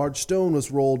tomb, and a large stone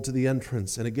was rolled to the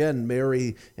entrance. And again,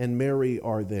 Mary and Mary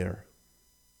are there.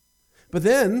 But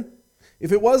then,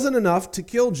 if it wasn't enough to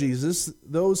kill Jesus,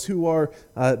 those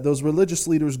religious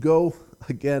leaders go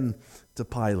again to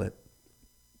Pilate.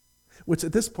 Which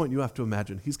at this point you have to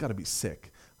imagine, he's got to be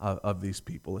sick of these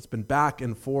people. It's been back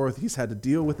and forth. He's had to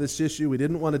deal with this issue he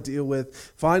didn't want to deal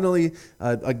with. Finally,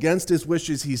 against his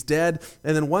wishes, he's dead.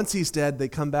 And then once he's dead, they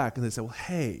come back and they say, well,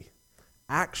 hey,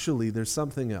 actually, there's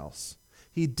something else.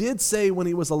 He did say when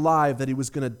he was alive that he was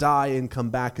going to die and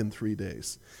come back in 3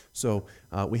 days. So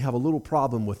we have a little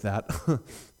problem with that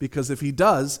because if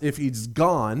he's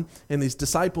gone and these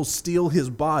disciples steal his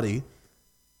body,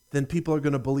 then people are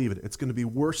going to believe it. It's going to be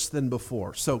worse than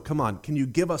before. So come on, can you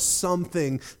give us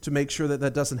something to make sure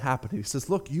that doesn't happen? He says,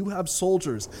 look, you have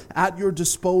soldiers at your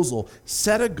disposal.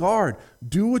 Set a guard.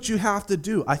 Do what you have to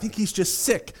do. I think he's just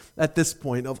sick at this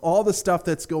point of all the stuff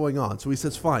that's going on. So he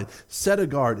says, fine, set a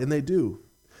guard. And they do.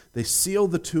 They seal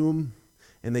the tomb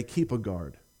and they keep a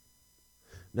guard.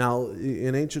 Now,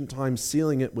 in ancient times,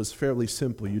 sealing it was fairly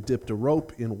simple. You dipped a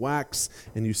rope in wax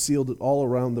and you sealed it all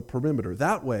around the perimeter.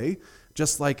 That way,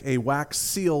 just like a wax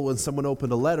seal when someone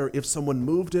opened a letter, if someone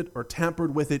moved it or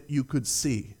tampered with it, you could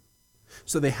see.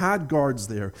 So they had guards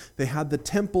there. They had the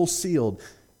temple sealed.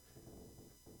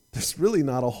 There's really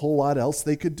not a whole lot else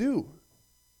they could do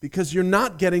because you're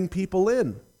not getting people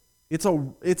in. It's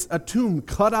a tomb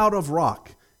cut out of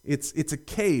rock. It's a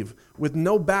cave with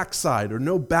no backside or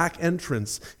no back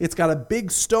entrance. It's got a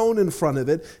big stone in front of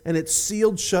it, and it's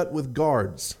sealed shut with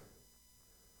guards.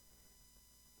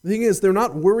 The thing is, they're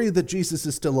not worried that Jesus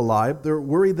is still alive. They're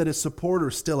worried that his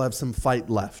supporters still have some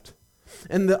fight left.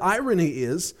 And the irony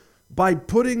is, by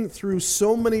putting through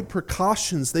so many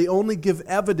precautions, they only give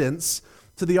evidence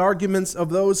to the arguments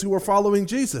of those who are following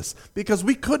Jesus. Because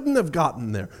we couldn't have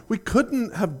gotten there. We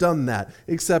couldn't have done that,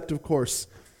 except, of course,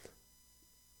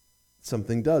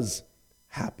 something does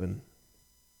happen.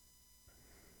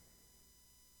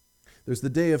 There's the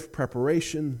day of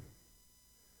preparation,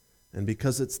 and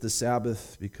because it's the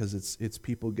Sabbath, because it's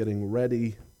people getting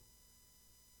ready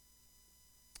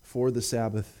for the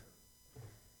Sabbath,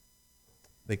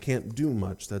 they can't do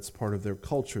much. That's part of their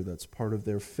culture. That's part of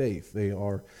their faith. They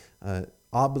are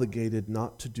obligated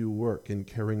not to do work, and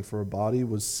caring for a body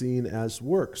was seen as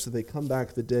work. So they come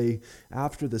back the day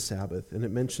after the Sabbath, and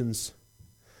it mentions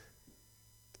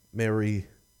Mary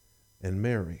and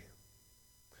Mary.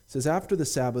 It says, after the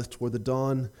Sabbath, toward the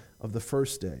dawn of the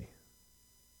first day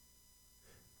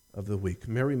of the week,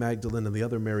 Mary Magdalene and the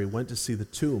other Mary went to see the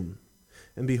tomb.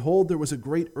 And behold, there was a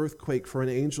great earthquake, for an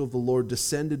angel of the Lord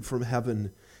descended from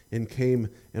heaven and came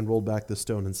and rolled back the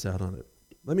stone and sat on it.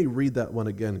 Let me read that one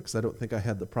again, because I don't think I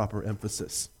had the proper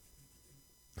emphasis.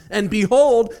 And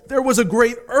behold, there was a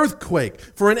great earthquake,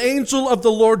 for an angel of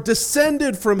the Lord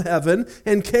descended from heaven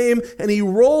and came, and he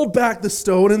rolled back the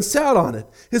stone and sat on it.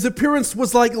 His appearance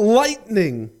was like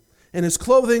lightning, and his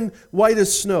clothing white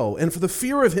as snow. And for the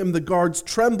fear of him, the guards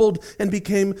trembled and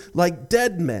became like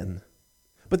dead men.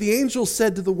 But the angel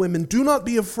said to the women, do not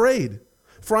be afraid,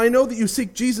 for I know that you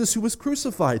seek Jesus who was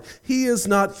crucified. He is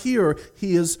not here,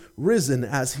 he is risen,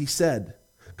 as he said.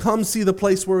 Come see the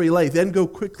place where he lay, then go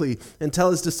quickly and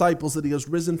tell his disciples that he has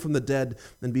risen from the dead,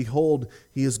 and behold,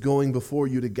 he is going before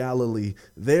you to Galilee.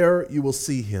 There you will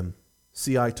see him.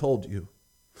 See, I told you.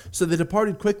 So they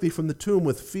departed quickly from the tomb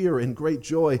with fear and great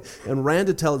joy and ran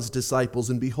to tell his disciples.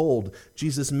 And behold,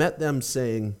 Jesus met them,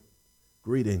 saying,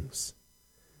 "Greetings."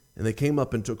 And they came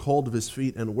up and took hold of his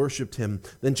feet and worshipped him.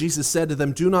 Then Jesus said to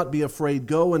them, "Do not be afraid.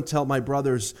 Go and tell my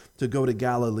brothers to go to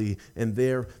Galilee, and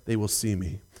there they will see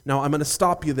me." Now, I'm going to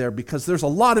stop you there because there's a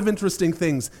lot of interesting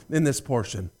things in this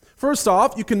portion. First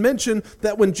off, you can mention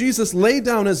that when Jesus laid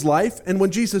down his life and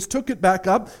when Jesus took it back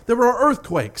up, there were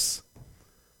earthquakes.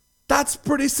 That's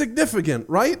pretty significant,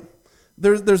 right?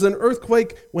 There's an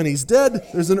earthquake when he's dead.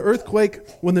 There's an earthquake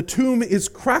when the tomb is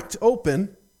cracked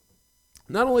open.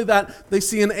 Not only that, they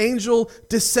see an angel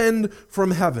descend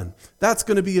from heaven. That's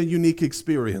going to be a unique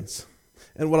experience.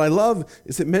 And what I love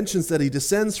is it mentions that he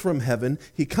descends from heaven.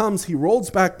 He comes, he rolls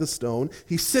back the stone,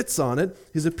 he sits on it.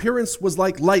 His appearance was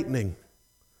like lightning.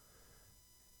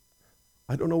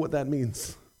 I don't know what that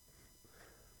means.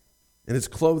 And his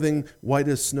clothing white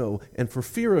as snow. And for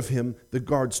fear of him, the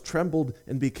guards trembled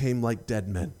and became like dead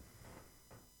men.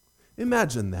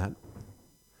 Imagine that.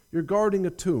 You're guarding a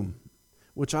tomb,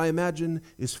 which I imagine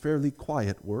is fairly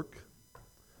quiet work.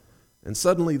 And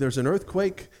suddenly there's an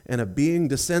earthquake, and a being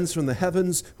descends from the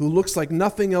heavens who looks like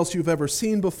nothing else you've ever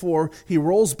seen before. He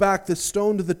rolls back the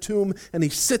stone to the tomb, and he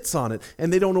sits on it.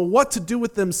 And they don't know what to do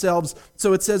with themselves,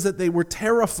 so it says that they were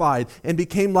terrified and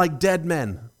became like dead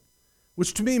men.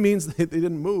 Which to me means they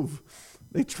didn't move.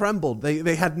 They trembled.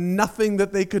 They had nothing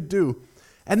that they could do.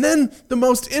 And then the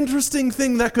most interesting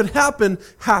thing that could happen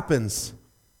happens.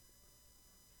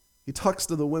 He talks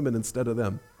to the women instead of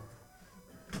them.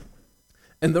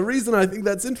 And the reason I think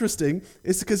that's interesting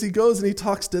is because he goes and he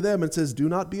talks to them and says, "Do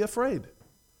not be afraid."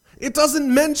 It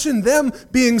doesn't mention them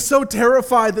being so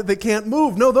terrified that they can't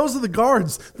move. No, those are the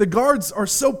guards. The guards are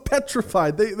so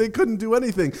petrified, they couldn't do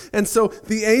anything. And so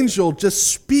the angel just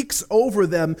speaks over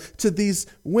them to these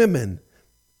women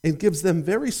and gives them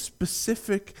very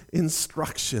specific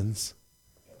instructions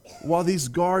while these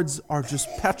guards are just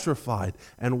petrified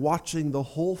and watching the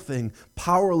whole thing,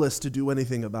 powerless to do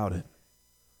anything about it.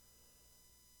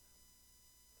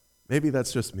 Maybe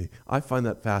that's just me. I find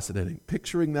that fascinating.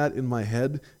 Picturing that in my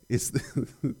head is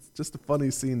it's just a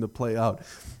funny scene to play out.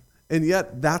 And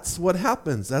yet, that's what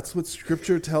happens. That's what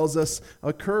Scripture tells us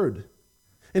occurred.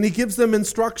 And he gives them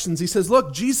instructions. He says,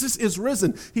 "Look, Jesus is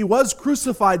risen. He was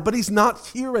crucified, but he's not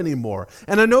here anymore.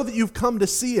 And I know that you've come to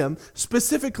see him."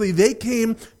 Specifically, they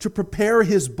came to prepare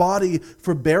his body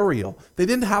for burial. They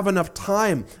didn't have enough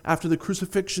time after the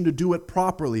crucifixion to do it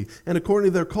properly. And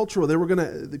according to their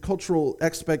the cultural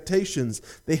expectations,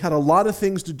 they had a lot of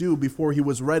things to do before he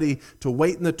was ready to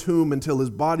wait in the tomb until his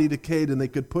body decayed and they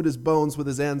could put his bones with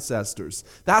his ancestors.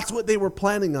 That's what they were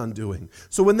planning on doing.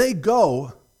 So when they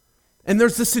go, and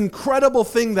there's this incredible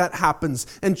thing that happens,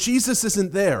 and Jesus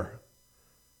isn't there.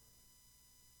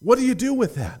 What do you do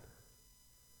with that?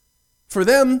 For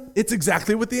them, it's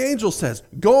exactly what the angel says.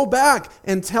 Go back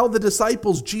and tell the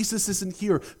disciples Jesus isn't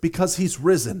here because he's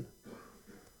risen.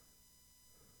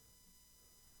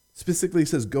 Specifically, he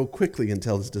says, "Go quickly and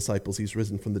tell his disciples he's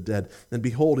risen from the dead. And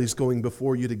behold, he's going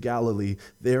before you to Galilee.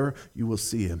 There you will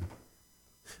see him."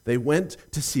 They went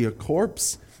to see a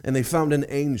corpse, and they found an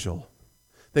angel.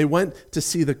 They went to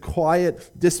see the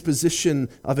quiet disposition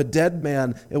of a dead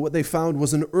man, and what they found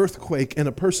was an earthquake and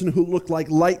a person who looked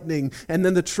like lightning, and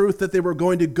then the truth that they were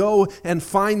going to go and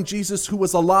find Jesus who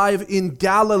was alive in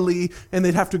Galilee, and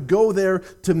they'd have to go there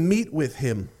to meet with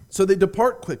him. So they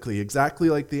depart quickly, exactly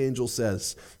like the angel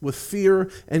says, with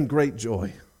fear and great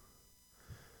joy.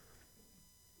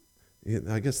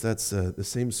 I guess that's the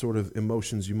same sort of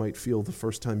emotions you might feel the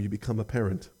first time you become a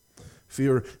parent.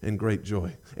 Fear and great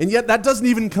joy. And yet that doesn't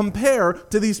even compare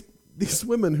to these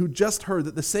women who just heard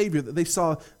that the Savior that they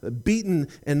saw beaten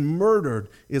and murdered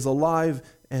is alive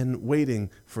and waiting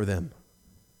for them.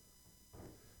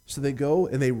 So they go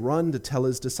and they run to tell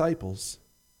his disciples.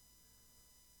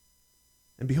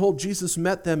 And behold, Jesus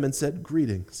met them and said,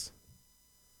 "Greetings."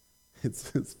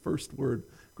 It's his first word,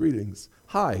 greetings.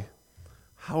 Hi,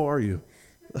 how are you?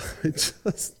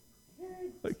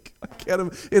 I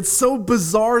can't. It's so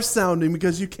bizarre sounding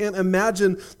because you can't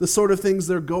imagine the sort of things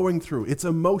they're going through. It's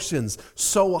emotions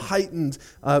so heightened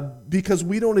because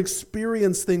we don't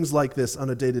experience things like this on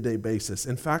a day-to-day basis.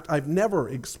 In fact, I've never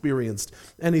experienced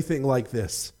anything like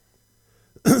this.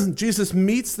 Jesus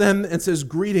meets them and says,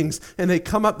 "Greetings," and they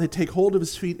come up, they take hold of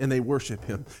his feet, and they worship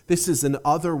him. This is an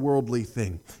otherworldly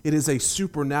thing. It is a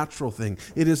supernatural thing.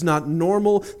 It is not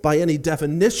normal by any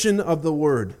definition of the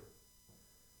word.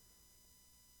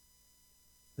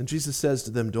 And Jesus says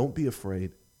to them, "Don't be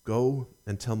afraid. Go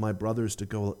and tell my brothers to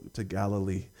go to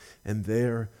Galilee, and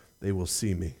there they will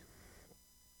see me."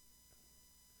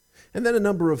 And then a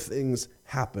number of things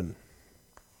happen.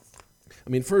 I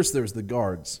mean, first there's the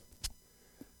guards.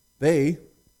 They,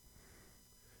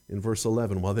 in verse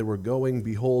 11, while they were going,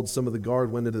 behold, some of the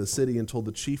guard went into the city and told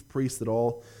the chief priests that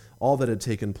all that had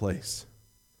taken place.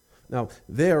 Now,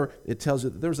 there, it tells you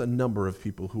that there's a number of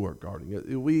people who are guarding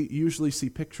it. We usually see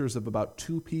pictures of about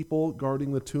 2 people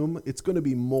guarding the tomb. It's going to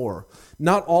be more.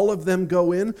 Not all of them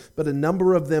go in, but a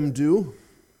number of them do.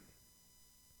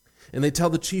 And they tell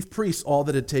the chief priests all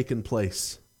that had taken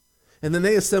place. And then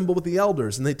they assemble with the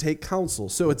elders and they take counsel.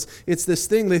 So it's this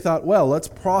thing they thought, well, let's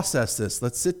process this.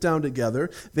 Let's sit down together.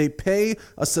 They pay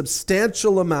a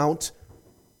substantial amount,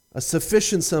 a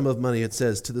sufficient sum of money, it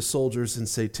says, to the soldiers and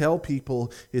say, tell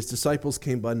people his disciples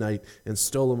came by night and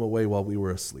stole him away while we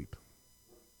were asleep.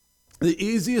 The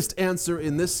easiest answer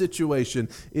in this situation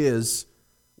is,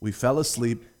 we fell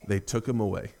asleep, they took him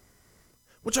away.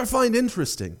 Which I find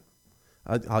interesting.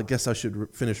 I guess I should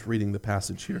finish reading the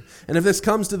passage here. And if this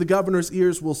comes to the governor's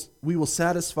ears, we will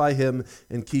satisfy him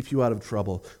and keep you out of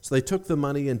trouble. So they took the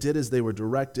money and did as they were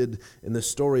directed, and this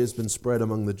story has been spread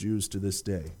among the Jews to this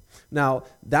day. Now,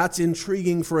 that's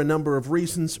intriguing for a number of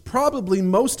reasons, probably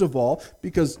most of all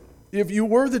because if you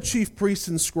were the chief priests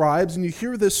and scribes and you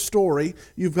hear this story,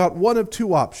 you've got one of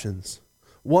 2 options.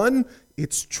 1,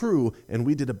 it's true and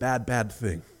we did a bad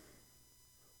thing.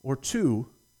 Or 2,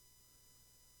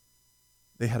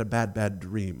 they had a bad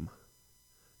dream,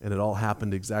 and it all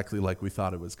happened exactly like we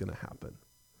thought it was going to happen.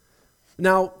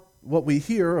 Now, what we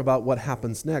hear about what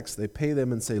happens next, they pay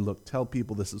them and say, look, tell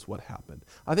people this is what happened.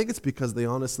 I think it's because they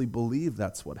honestly believe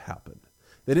that's what happened.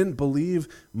 They didn't believe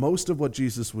most of what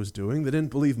Jesus was doing. They didn't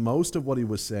believe most of what he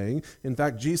was saying. In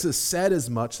fact, Jesus said as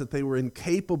much that they were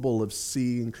incapable of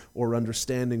seeing or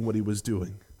understanding what he was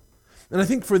doing. And I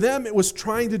think for them, it was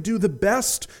trying to do the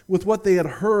best with what they had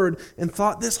heard and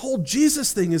thought this whole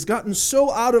Jesus thing has gotten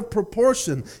so out of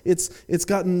proportion. It's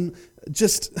gotten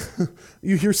just,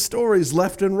 you hear stories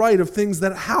left and right of things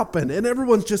that happen, and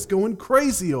everyone's just going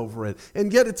crazy over it.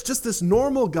 And yet it's just this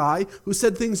normal guy who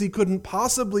said things he couldn't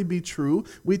possibly be true.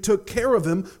 We took care of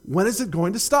him. When is it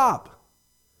going to stop?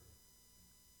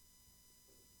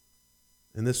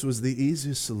 And this was the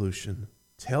easiest solution.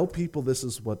 Tell people this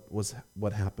is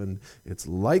what happened. It's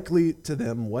likely to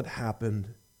them what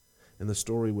happened. And the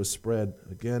story was spread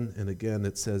again and again,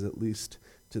 it says, at least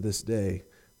to this day,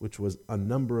 which was a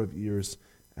number of years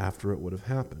after it would have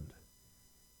happened.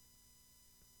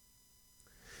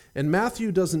 And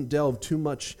Matthew doesn't delve too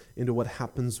much into what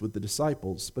happens with the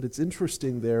disciples, but it's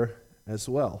interesting there as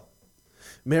well.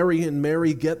 Mary and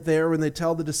Mary get there and they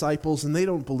tell the disciples, and they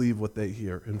don't believe what they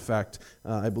hear. In fact,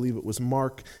 I believe it was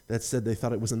Mark that said they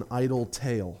thought it was an idle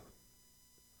tale.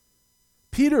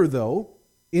 Peter, though,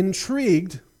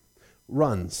 intrigued,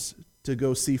 runs to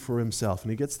go see for himself.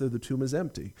 And he gets there, the tomb is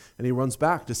empty. And he runs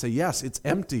back to say, yes, it's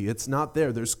empty. It's not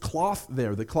there. There's cloth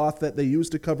there, the cloth that they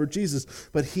used to cover Jesus,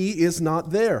 but he is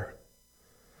not there.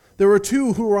 There were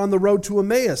 2 who were on the road to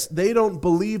Emmaus. They don't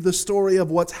believe the story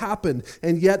of what's happened,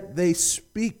 and yet they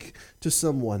speak to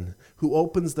someone who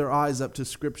opens their eyes up to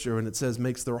Scripture, and it says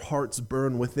makes their hearts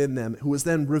burn within them, who is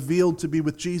then revealed to be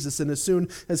with Jesus, and as soon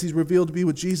as he's revealed to be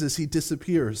with Jesus, he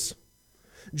disappears.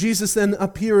 Jesus then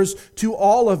appears to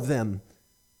all of them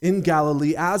in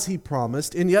Galilee as he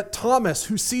promised, and yet Thomas,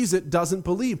 who sees it, doesn't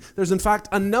believe. There's in fact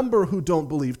a number who don't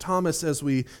believe. Thomas, as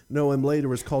we know him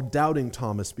later, is called Doubting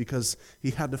Thomas because he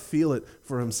had to feel it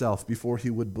for himself before he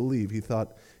would believe. He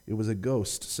thought it was a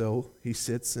ghost, so he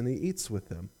sits and he eats with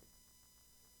them.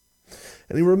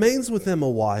 And he remains with them a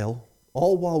while,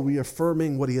 all while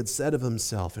reaffirming what he had said of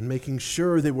himself and making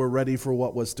sure they were ready for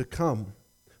what was to come.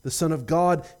 The Son of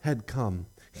God had come.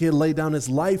 He had laid down his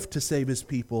life to save his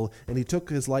people, and he took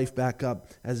his life back up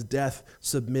as death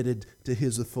submitted to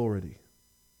his authority.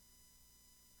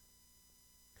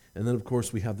 And then, of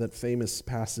course, we have that famous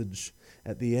passage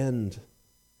at the end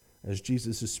as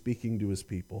Jesus is speaking to his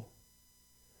people.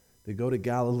 They go to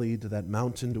Galilee, to that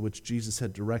mountain to which Jesus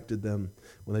had directed them.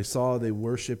 When they saw, they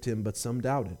worshipped him, but some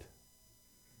doubted.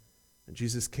 And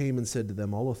Jesus came and said to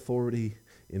them, all authority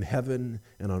in heaven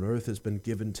and on earth has been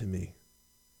given to me.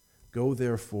 Go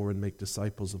therefore and make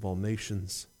disciples of all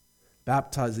nations,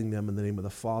 baptizing them in the name of the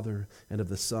Father and of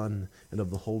the Son and of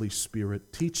the Holy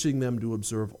Spirit, teaching them to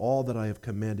observe all that I have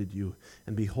commanded you.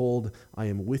 And behold, I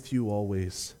am with you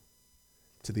always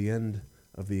to the end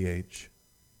of the age.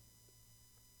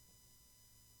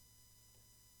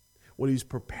 What he's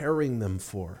preparing them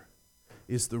for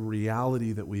is the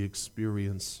reality that we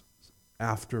experience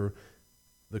after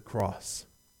the cross.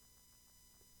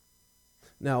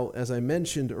 Now, as I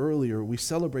mentioned earlier, we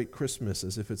celebrate Christmas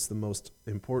as if it's the most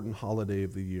important holiday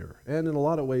of the year. And in a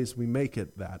lot of ways, we make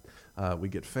it that. We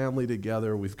get family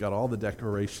together. We've got all the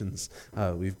decorations.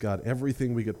 We've got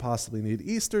everything we could possibly need.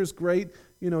 Easter's great.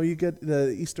 You know, you get the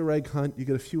Easter egg hunt. You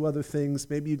get a few other things.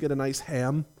 Maybe you get a nice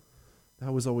ham.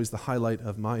 That was always the highlight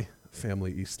of my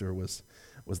family Easter was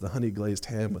the honey glazed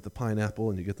ham with the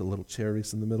pineapple, and you get the little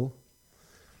cherries in the middle.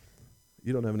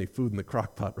 You don't have any food in the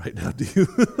crock pot right now, do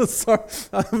you? Sorry,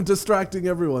 I'm distracting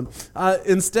everyone.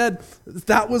 Instead,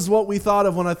 that was what we thought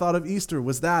of when I thought of Easter,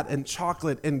 was that and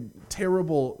chocolate and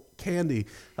terrible candy,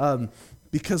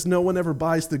 because no one ever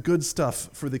buys the good stuff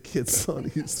for the kids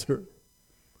on Easter.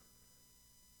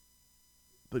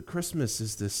 But Christmas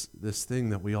is this thing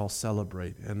that we all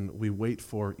celebrate and we wait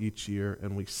for each year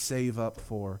and we save up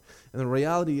for. And the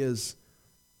reality is,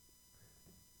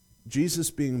 Jesus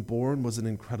being born was an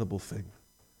incredible thing,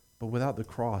 but without the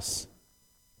cross,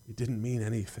 it didn't mean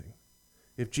anything.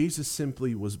 If Jesus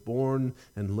simply was born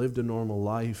and lived a normal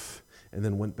life and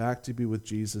then went back to be with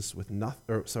Jesus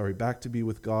back to be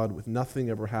with God with nothing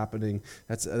ever happening,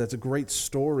 that's a great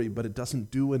story, but it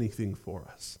doesn't do anything for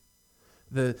us.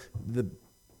 The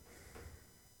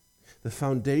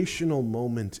foundational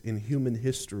moment in human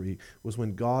history was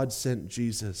when God sent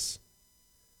Jesus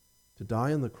to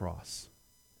die on the cross.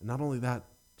 And not only that,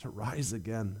 to rise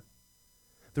again.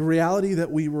 The reality that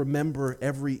we remember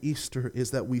every Easter is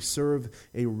that we serve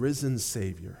a risen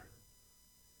Savior.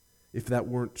 If that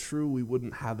weren't true, we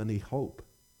wouldn't have any hope.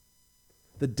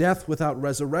 The death without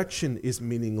resurrection is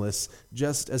meaningless,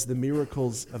 just as the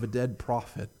miracles of a dead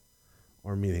prophet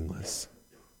are meaningless.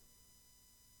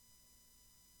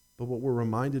 But what we're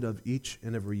reminded of each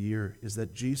and every year is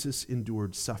that Jesus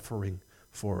endured suffering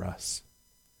for us.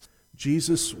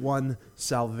 Jesus won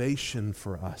salvation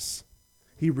for us.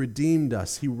 He redeemed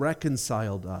us. He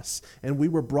reconciled us. And we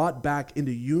were brought back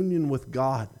into union with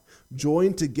God,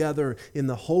 joined together in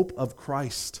the hope of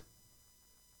Christ,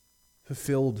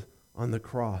 fulfilled on the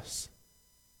cross.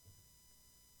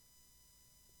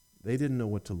 They didn't know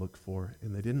what to look for,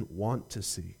 and they didn't want to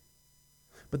see.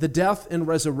 But the death and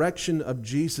resurrection of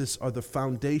Jesus are the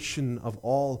foundation of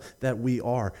all that we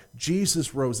are.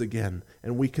 Jesus rose again,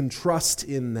 and we can trust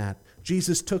in that.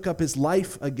 Jesus took up his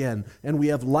life again, and we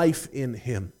have life in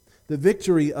him. The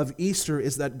victory of Easter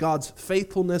is that God's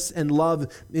faithfulness and love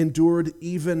endured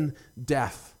even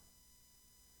death.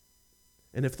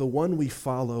 And if the one we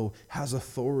follow has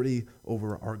authority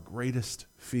over our greatest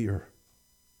fear,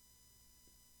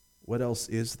 what else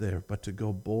is there but to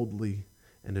go boldly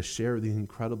and to share the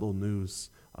incredible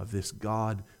news of this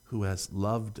God who has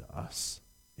loved us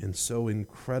in so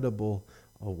incredible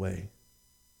a way?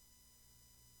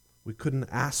 We couldn't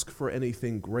ask for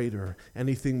anything greater,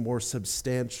 anything more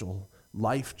substantial,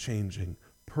 life-changing,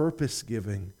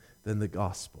 purpose-giving than the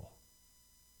gospel.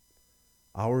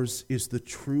 Ours is the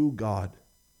true God,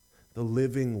 the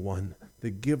living one, the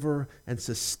giver and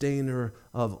sustainer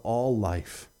of all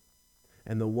life,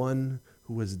 and the one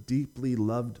who has deeply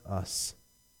loved us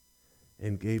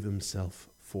and gave himself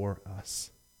for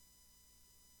us.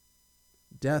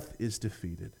 Death is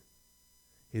defeated.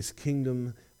 His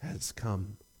kingdom has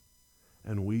come,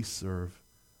 and we serve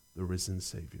the risen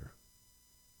Savior.